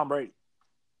without Tom Brady.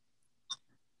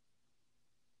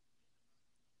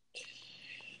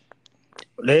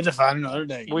 They had to find another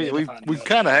day. We They had to find we another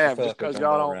kind of I have feel just like we're because gonna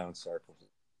y'all go don't. around in circles. day.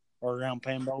 Or around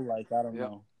Pambo Lake. I don't Yep.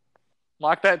 know.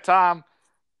 Like that time.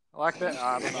 Like that.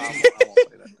 I don't know. I won't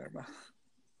say that. Never mind.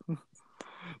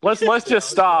 Let's just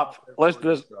stop. Let's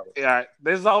just. Yeah.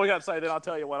 This is all we got to say. Then I'll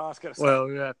tell you what I was going to say. Well,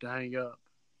 we have to hang up.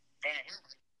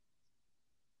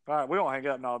 All right, we don't hang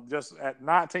up. No, just at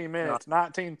 19 minutes,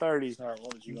 19:30. Sorry,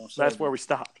 what was you going to say? That's where we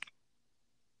stopped.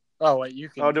 Oh wait, you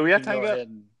can. Oh, do we have to go hang up? ahead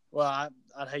and, well,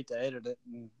 I'd hate to edit it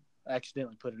and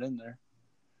accidentally put it in there.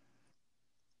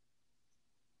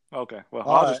 Okay. Well,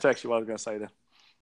 All I'll right. just text you what I was going to say then.